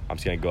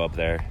just gonna go up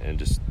there and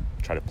just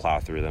try to plow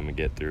through them and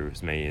get through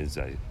as many as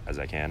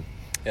I can.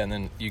 Yeah, and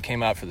then you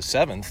came out for the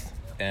 7th,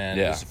 and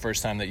it was the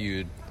first time that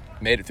you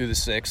made it through the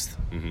 6th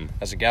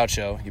as a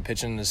Gaucho. You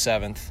pitch in the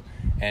 7th,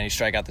 and you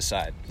strike out the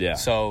side. Yeah.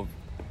 So.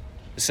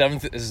 The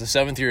 7th is the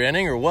 7th your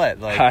inning or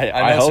what? I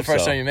know it's hope the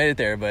first so. time you made it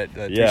there, but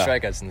 3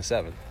 strikeouts in the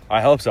 7th.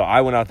 I hope so.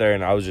 I went out there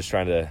and I was just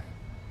trying to,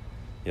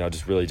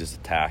 just really just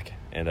attack,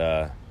 and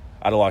I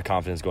had a lot of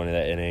confidence going into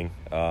that inning.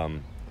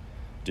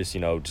 Just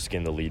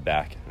getting the lead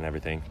back and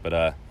everything. But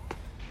I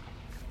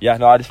just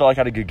felt like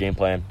I had a good game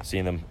plan.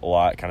 Seeing them a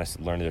lot, kind of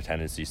learning their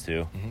tendencies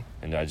too,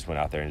 and I just went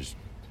out there and just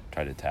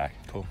tried to attack.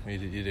 Cool. You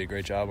did a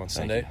great job on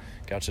Sunday.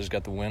 Gauchos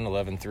got the win,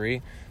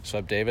 11-3.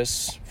 Swept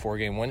Davis,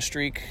 4-game win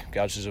streak.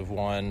 Gauchos have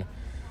won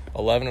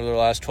 11 of their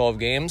last 12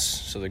 games,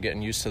 so they're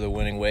getting used to the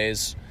winning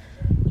ways.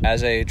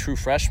 As a true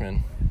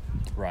freshman,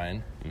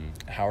 Ryan,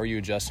 how are you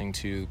adjusting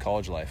to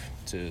college life?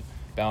 To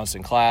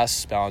balancing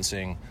class,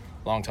 balancing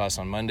long toss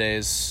on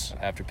Mondays,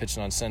 after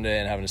pitching on Sunday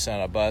and having to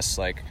send out a bus?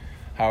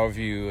 How have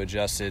you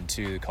adjusted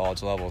to the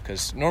college level?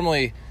 Because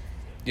normally,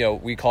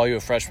 we call you a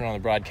freshman on the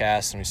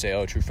broadcast and we say,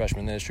 oh, true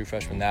freshman this, true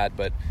freshman that,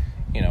 but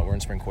we're in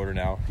spring quarter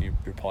now. You're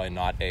probably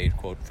not a,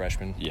 quote,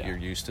 freshman. Yeah. You're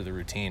used to the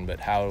routine. But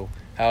how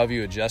have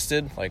you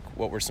adjusted?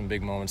 What were some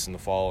big moments in the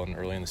fall and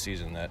early in the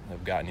season that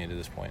have gotten you to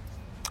this point?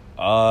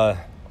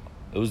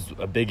 It was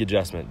a big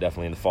adjustment,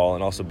 definitely, in the fall,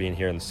 and also being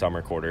here in the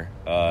summer quarter.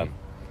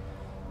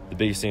 The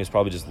biggest thing was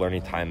probably just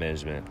learning time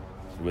management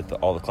with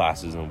all the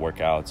classes and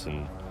workouts.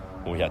 And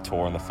when we had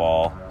tour in the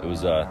fall, it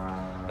was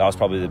that was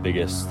probably the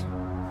biggest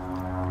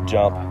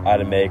jump I had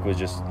to make, was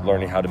just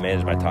learning how to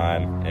manage my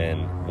time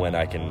and when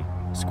I can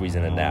squeeze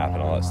in a nap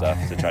and all that stuff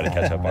to try to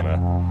catch up on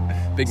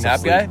a big nap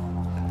sleep.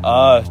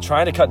 guy.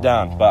 Trying to cut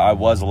down, but I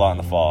was a lot in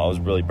the fall. I was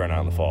really burnt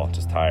out in the fall,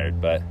 just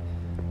tired. But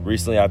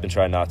recently I've been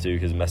trying not to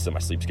because it messed up my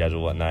sleep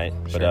schedule at night.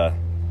 Sure. But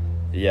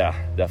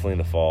definitely in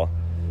the fall.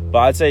 But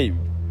I'd say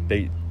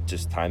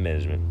just time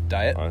management.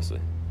 Diet?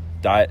 Honestly.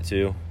 Diet,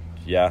 too.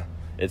 Yeah.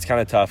 It's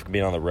kind of tough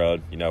being on the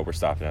road. You know, we're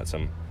stopping at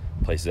some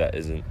places that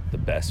isn't the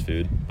best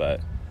food, but,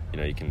 you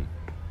know,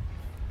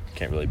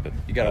 can't really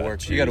you got to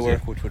work. You got to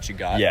work with what you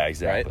got. Yeah,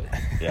 exactly.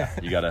 Right? Yeah,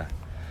 you got to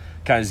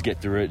kind of just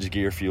get through it, just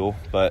get your fuel.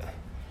 And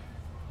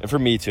for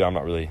me, too, I'm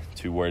not really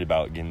too worried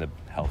about getting the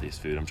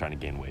healthiest food. I'm trying to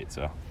gain weight,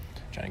 so.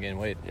 Trying to gain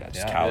weight. Yeah,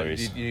 just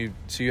calories.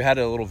 So you had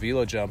a little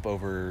velo jump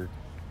over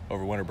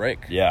winter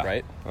break. Yeah.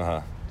 Right.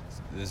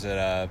 Was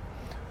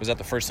that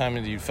the first time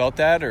that you felt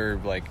that, or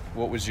like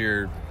what was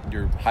your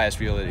highest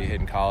velo that you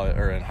hit in college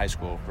or in high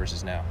school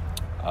versus now?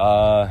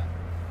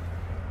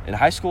 In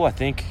high school, I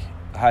think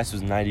the highest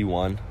was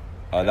 91.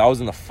 That was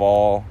in the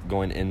fall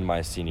going into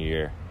my senior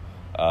year.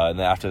 And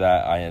then after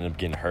that, I ended up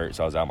getting hurt,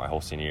 so I was out my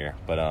whole senior year.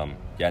 But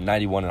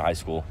 91 in high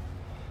school,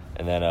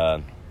 and then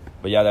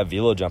that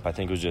velo jump I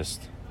think was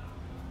just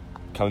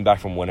coming back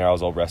from winter. I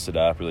was all rested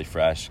up, really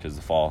fresh because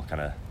the fall kind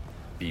of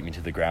beat me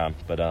to the ground.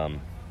 But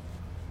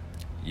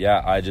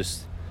I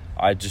just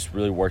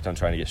really worked on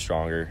trying to get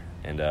stronger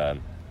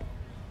and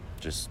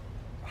just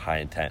high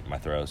intent in my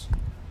throws.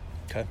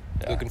 Okay.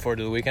 Yeah. Looking forward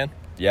to the weekend?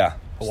 Yeah.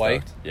 Hawaii?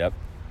 Stoked. Yep.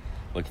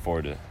 Looking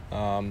forward to it.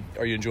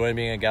 Are you enjoying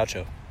being a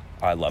Gaucho?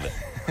 I love it.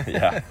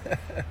 Yeah.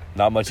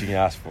 Not much you can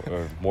ask for,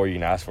 or more you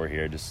can ask for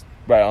here. Just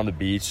right on the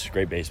beach,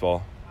 great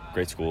baseball,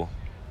 great school.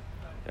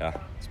 Yeah,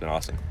 it's been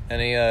awesome.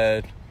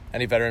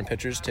 Any veteran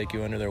pitchers take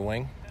you under their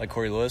wing, like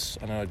Corey Lewis?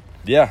 I know.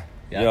 Yeah.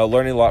 You know,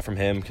 learning a lot from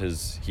him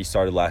because he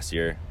started last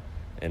year,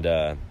 and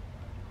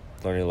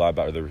learning a lot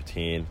about the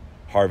routine.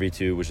 Harvey,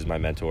 too, which is my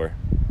mentor,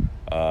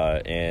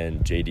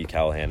 and J.D.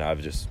 Callahan.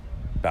 I've just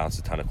bounced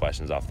a ton of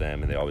questions off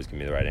them, and they always give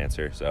me the right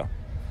answer, so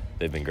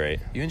they've been great.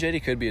 You and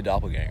J.D. could be a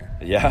doppelganger.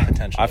 Yeah,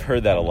 potentially. I've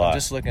heard that a lot. I'm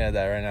just looking at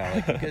that right now.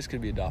 Like, you guys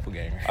could be a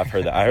doppelganger. I've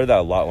heard that. I heard that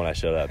a lot when I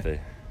showed up.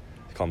 They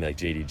call me, like,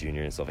 J.D.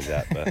 Jr. and stuff like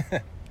that,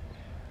 but...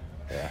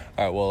 Yeah.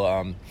 All right,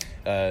 well,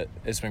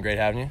 it's been great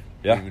having you.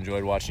 Yeah. We've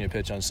enjoyed watching you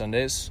pitch on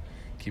Sundays.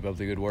 Keep up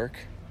the good work.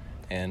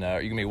 And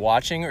are you going to be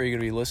watching or are you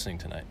going to be listening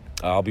tonight?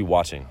 I'll be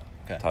watching.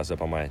 Okay. Toss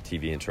up on my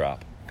TV and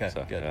Trop. Okay,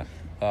 so, good.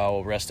 Yeah.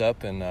 We'll rest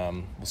up and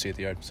we'll see you at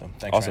the yard. So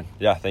thanks, awesome. Ryan.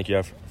 Yeah, thank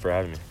you for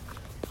having me.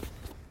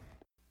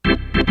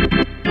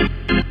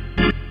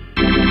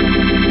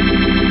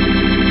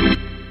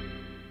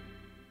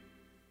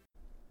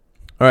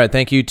 All right,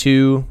 thank you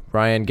to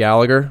Ryan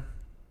Gallagher.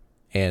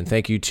 And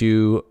thank you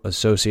to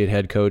Associate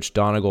Head Coach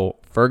Donegal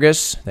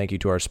Fergus. Thank you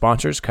to our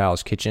sponsors,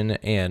 Kyle's Kitchen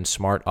and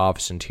Smart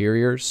Office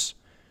Interiors.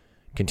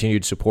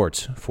 Continued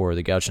support for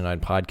the Gaucho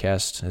 9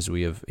 podcast as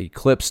we have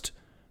eclipsed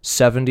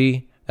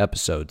 70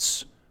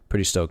 episodes.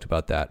 Pretty stoked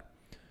about that.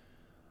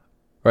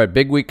 All right,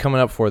 big week coming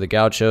up for the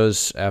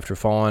Gauchos after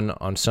falling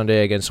on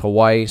Sunday against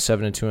Hawaii,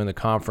 7-2 in the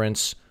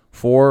conference.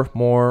 4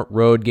 more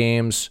road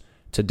games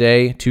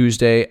today,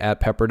 Tuesday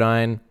at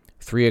Pepperdine,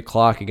 3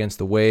 o'clock against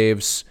the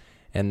Waves,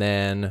 and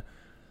then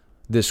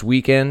this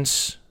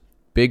weekend,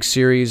 big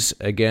series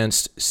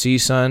against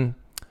CSUN.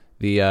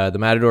 The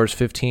Matadors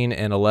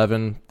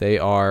 15-11. They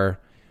are,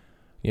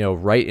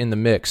 right in the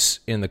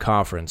mix in the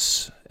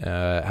conference,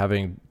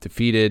 having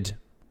defeated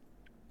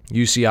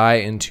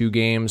UCI in 2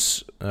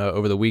 games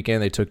over the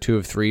weekend. They took 2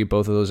 of 3,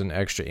 both of those in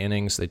extra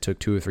innings. They took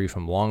 2 of 3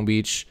 from Long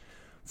Beach.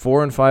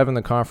 4-5 in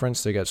the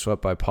conference. They got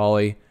swept by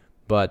Poly,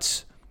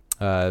 but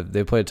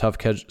they played a tough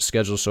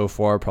schedule so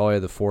far. Probably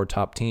the 4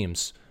 top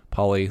teams: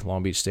 Poly,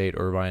 Long Beach State,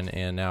 Irvine,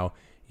 and now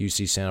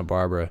UC Santa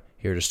Barbara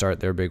here to start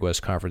their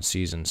BigWest Conference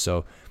season.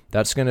 So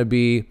that's going to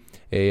be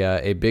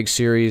a big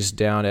series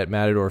down at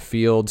Matador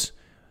Field.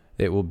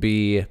 It will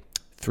be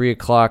 3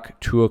 o'clock,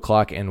 2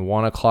 o'clock, and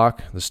 1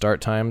 o'clock, the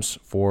start times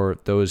for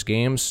those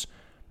games.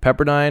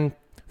 Pepperdine,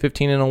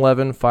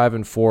 15-11,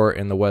 5-4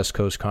 in the West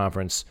Coast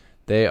Conference.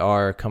 They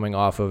are coming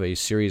off of a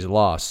series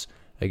loss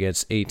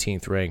against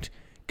 18th-ranked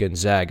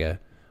Gonzaga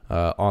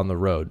on the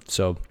road.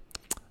 So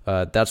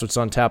that's what's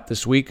on tap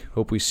this week.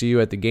 Hope we see you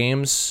at the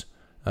games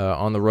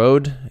on the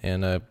road,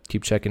 and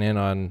keep checking in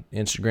on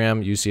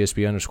Instagram,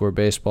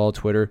 UCSB_baseball,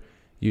 Twitter,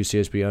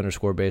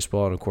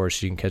 UCSB_baseball, and of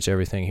course you can catch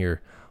everything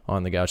here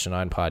on the Gaucho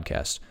 9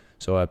 podcast.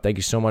 So thank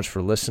you so much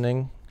for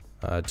listening.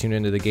 Tune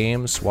into the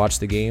games, watch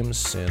the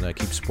games, and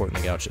keep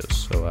supporting the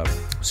Gauchos. So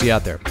see you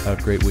out there. Have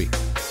a great week.